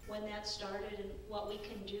 offices, when that started and what we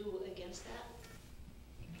can do against that?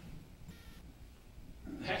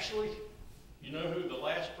 Actually, you know who the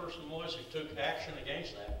last person was who took action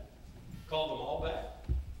against that? Called them all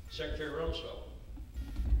back. Secretary Rumsfeld.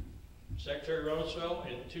 Secretary Rumsfeld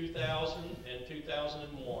in 2000 and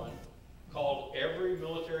 2001 called every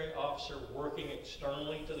military officer working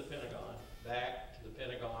externally to the Pentagon back to the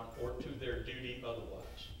Pentagon or to their duty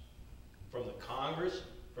otherwise. From the Congress,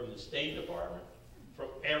 from the State Department, from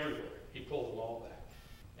everywhere. He pulled them all back.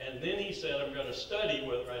 And then he said, I'm going to study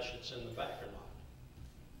whether I should send them back or not.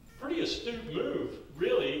 Pretty astute move,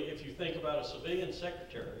 really, if you think about a civilian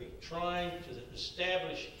secretary trying to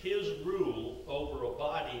establish his rule over a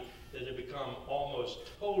body that had become almost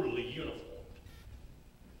totally uniformed.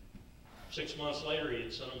 6 months later, he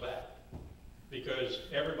had sent them back because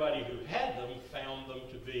everybody who had them found them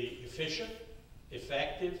to be efficient,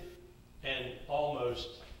 effective, and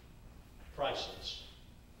almost priceless.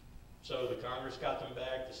 So the Congress got them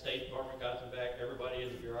back, the State Department got them back, everybody in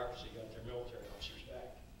the bureaucracy got their military officers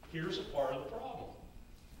back. Here's a part of the problem.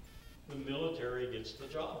 The military gets the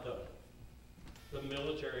job done. The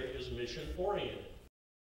military is mission-oriented.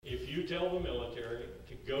 If you tell the military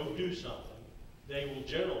to go do something, they will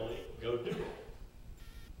generally go do it.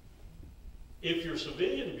 If your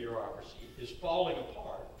civilian bureaucracy is falling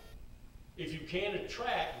apart, if you can't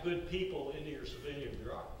attract good people into your civilian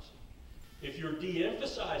bureaucracy, if you're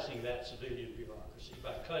de-emphasizing that civilian bureaucracy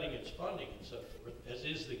by cutting its funding and so forth, as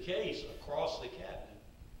is the case across the cabinet,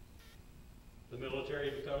 the military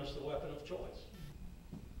becomes the weapon of choice.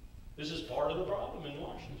 This is part of the problem in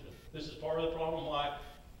Washington. This is part of the problem why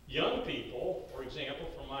young people, for example,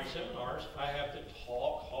 from my seminars, I have to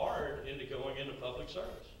talk hard into going into public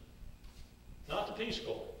service. Not the Peace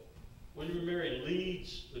Corps. William & Mary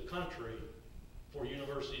leads the country for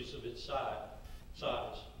universities of its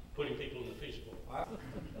size, putting people in the Peace Corps.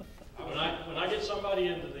 When I get somebody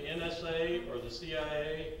into the NSA or the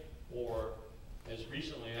CIA, or as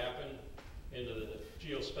recently happened, into the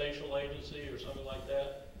Geospatial Agency or something like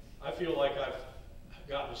that, I feel like I've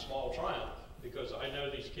gotten a small triumph because I know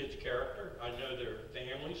these kids' character, I know their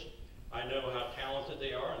families, I know how talented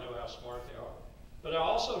they are, I know how smart they are. But I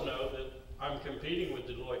also know that I'm competing with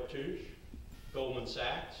Deloitte Touche, Goldman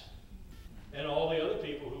Sachs, and all the other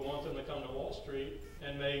people who want them to come to Wall Street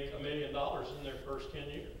and make $1 million in their first 10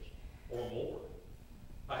 years or more.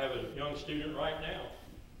 I have a young student right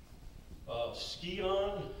now, ski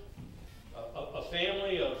on, a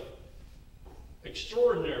family of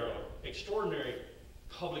extraordinary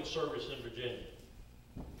public service in Virginia.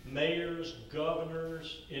 Mayors,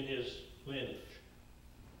 governors in his lineage.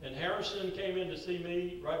 And Harrison came in to see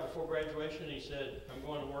me right before graduation. He said, I'm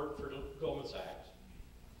going to work for Goldman Sachs.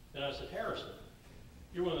 And I said, Harrison,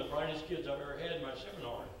 you're one of the brightest kids I've ever had in my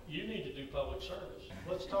seminar. You need to do public service.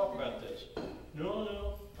 Let's talk about this.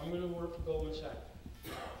 No, I'm going to work for Goldman Sachs.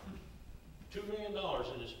 $2 million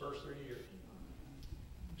in his first 3 years.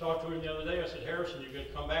 Talked to him the other day. I said, Harrison, you going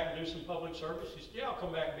to come back and do some public service? He said, yeah, I'll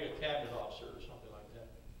come back and be a cabinet officer or something like that.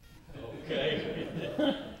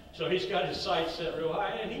 Okay. So he's got his sights set real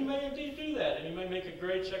high, and he may indeed do that, and he may make a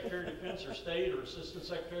great Secretary of Defense or State or Assistant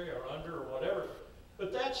Secretary or under or whatever.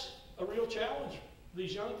 But that's a real challenge.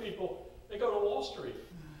 These young people, they go to Wall Street.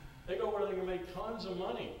 They go where they can make tons of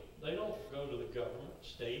money. They don't go to the government,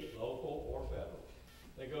 state, local, or federal.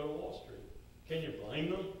 They go to Wall Street. Can you blame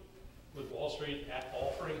them with Wall Street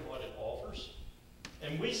offering what it offers?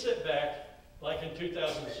 And we sit back, like in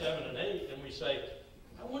 2007 and 8, and we say,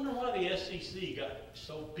 I wonder why the SEC got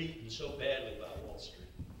so beaten so badly by Wall Street.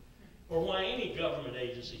 Or why any government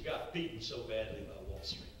agency got beaten so badly by Wall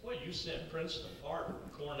Street. Well, you sent Princeton, Harvard,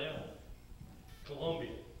 Cornell,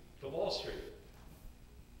 Columbia to Wall Street.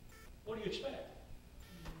 What do you expect?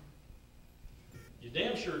 You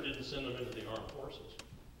damn sure didn't send them into the armed forces.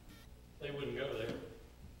 They wouldn't go there.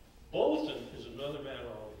 Bolton is another matter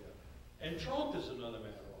altogether. And Trump is another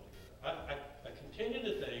matter altogether. I continue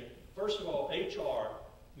to think, first of all, HR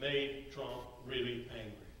made Trump really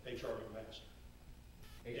angry. H.R. McMaster.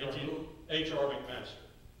 H.R. McMaster,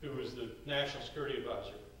 who was the National Security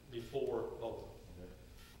Advisor before Bolton.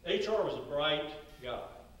 H.R. was a bright guy,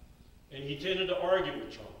 and he tended to argue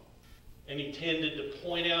with Trump, and he tended to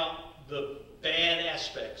point out the bad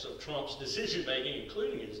aspects of Trump's decision-making,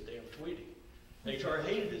 including his damn tweeting. H.R.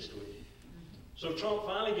 hated his tweeting. So Trump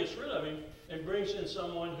finally gets rid of him and brings in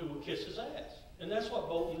someone who will kiss his ass. And that's what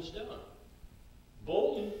Bolton has done.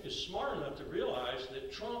 Bolton is smart enough to realize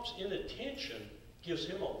that Trump's inattention gives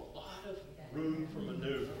him a lot of room for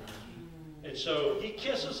maneuver. And so he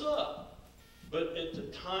kisses up. But at the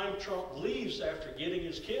time Trump leaves after getting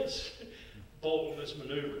his kiss, Bolton is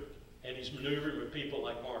maneuvering. And he's maneuvering with people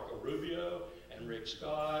like Marco Rubio and Rick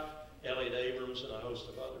Scott Elliott Abrams, and a host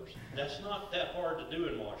of others. That's not that hard to do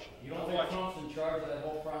in Washington. You don't think Trump's in charge of that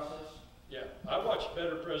whole process? Yeah, I watched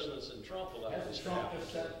better presidents than Trump elected. Hasn't Trump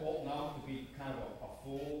just set Bolton out to be kind of a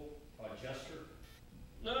fool, a jester?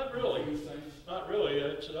 Not really. These things? Not really.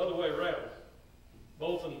 It's the other way around.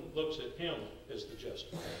 Bolton looks at him as the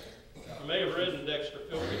jester. You may have read in Dexter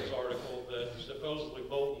Filkins' article that supposedly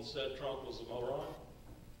Bolton said Trump was a moron.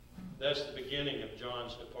 That's the beginning of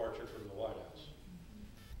John's departure from the White House.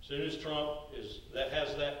 As soon as Trump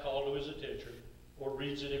has that call to his attention, or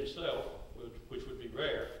reads it himself, which would be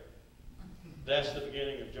rare, that's the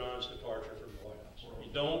beginning of John's departure from the White House.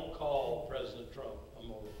 You don't call President Trump a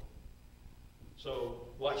moron. So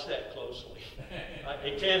watch that closely.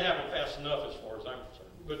 It can't happen fast enough as far as I'm concerned.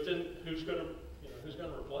 But then who's going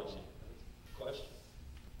to replace him? Question.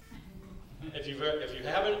 If you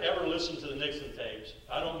haven't ever listened to the Nixon tapes,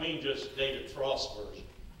 I don't mean just David Frost's version.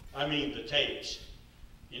 I mean the tapes.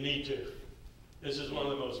 You need to. This is one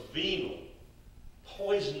of the most venal,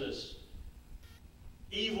 poisonous,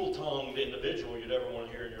 evil-tongued individual you'd ever want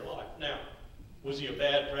to hear in your life. Now, was he a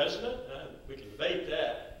bad president? We can debate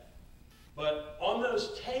that. But on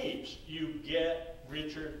those tapes, you get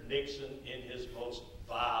Richard Nixon in his most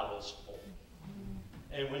vilest form.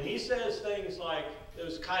 And when he says things like,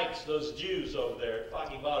 those kikes, those Jews over there at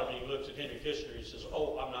Focky Bottom, and he looks at Henry Kissinger, he says,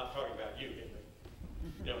 oh, I'm not talking about you, Henry.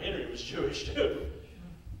 You know, Henry was Jewish too.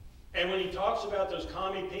 And when he talks about those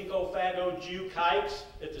commie, pinko, fago, Jew kikes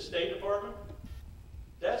at the State Department,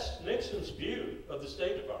 that's Nixon's view of the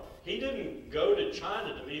State Department. He didn't go to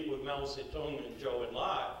China to meet with Mao Zedong and Zhou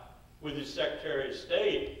Enlai with his Secretary of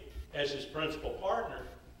State as his principal partner.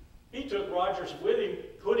 He took Rogers with him,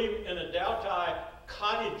 put him in a Dao Tai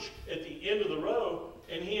cottage at the end of the road,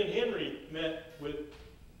 and he and Henry met with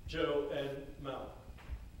Zhou and Mao.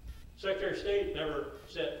 Secretary of State never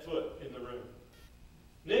set foot in the room.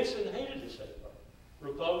 Nixon hated the State Department.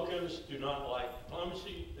 Republicans do not like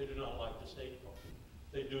diplomacy. They do not like the State Department.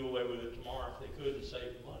 They'd do away with it tomorrow if they could and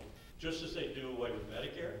save the money. Just as they do away with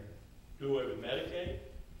Medicare, do away with Medicaid,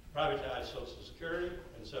 privatize Social Security,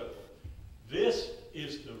 and so forth. This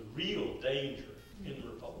is the real danger in the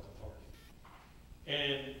Republican Party.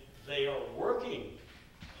 And they are working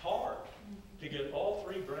hard to get all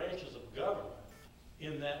three branches of government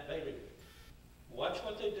in that baby. Watch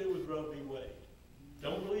what they do with Roe v. Wade.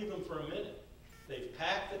 Don't believe them for a minute. They've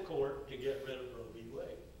packed the court to get rid of Roe v.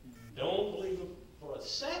 Wade. Don't believe them for a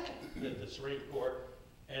second that the Supreme Court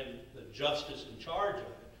and the justice in charge of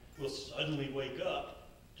it will suddenly wake up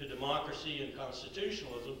to democracy and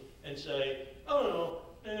constitutionalism and say, oh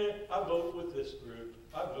no, I vote with this group,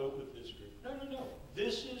 I vote with this group. No, no, no.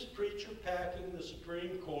 This is preacher packing the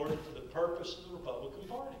Supreme Court for the purpose of the Republican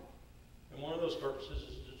Party. And one of those purposes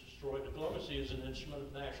is to destroy diplomacy as an instrument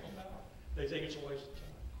of national power. They think it's a waste of time.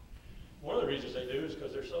 One of the reasons they do is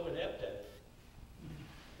because they're so inept at it.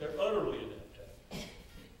 They're utterly inept at it.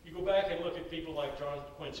 You go back and look at people like John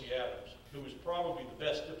Quincy Adams, who was probably the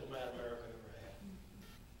best diplomat America ever had.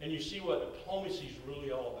 And you see what diplomacy is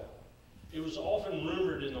really all about. It was often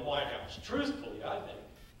rumored in the White House, truthfully, I think,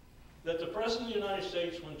 that the President of the United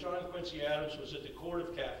States, when John Quincy Adams was at the court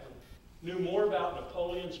of Catherine, knew more about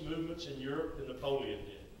Napoleon's movements in Europe than Napoleon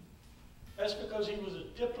did. That's because he was a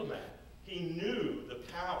diplomat. He knew the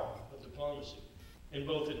power of diplomacy in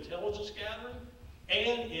both intelligence gathering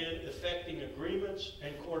and in effecting agreements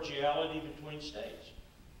and cordiality between states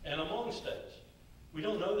and among states. We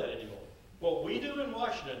don't know that anymore. What we do in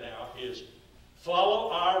Washington now is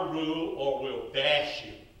follow our rule or we'll bash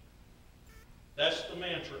you. That's the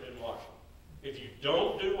mantra in Washington. If you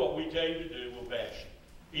don't do what we tell you to do, we'll bash you.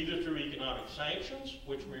 Either through economic sanctions,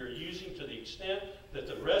 which we are using to the extent that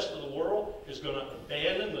the rest of the world is going to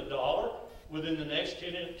abandon the dollar within the next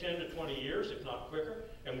 10 to 20 years, if not quicker,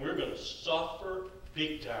 and we're going to suffer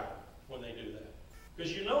big time when they do that.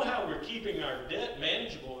 Because you know how we're keeping our debt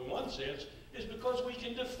manageable in one sense is because we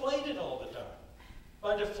can deflate it all the time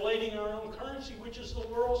by deflating our own currency, which is the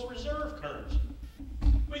world's reserve currency.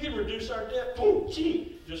 We can reduce our debt, boom,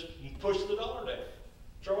 gee, just push the dollar down.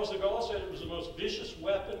 Charles de Gaulle said it was the most vicious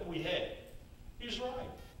weapon we had. He's right.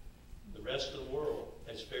 The rest of the world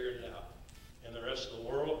has figured it out. And the rest of the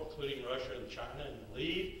world, including Russia and China and the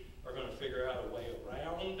lead, are going to figure out a way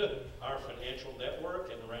around our financial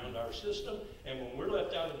network and around our system. And when we're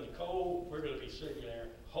left out in the cold, we're going to be sitting there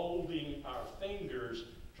holding our fingers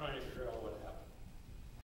trying to figure out what happened.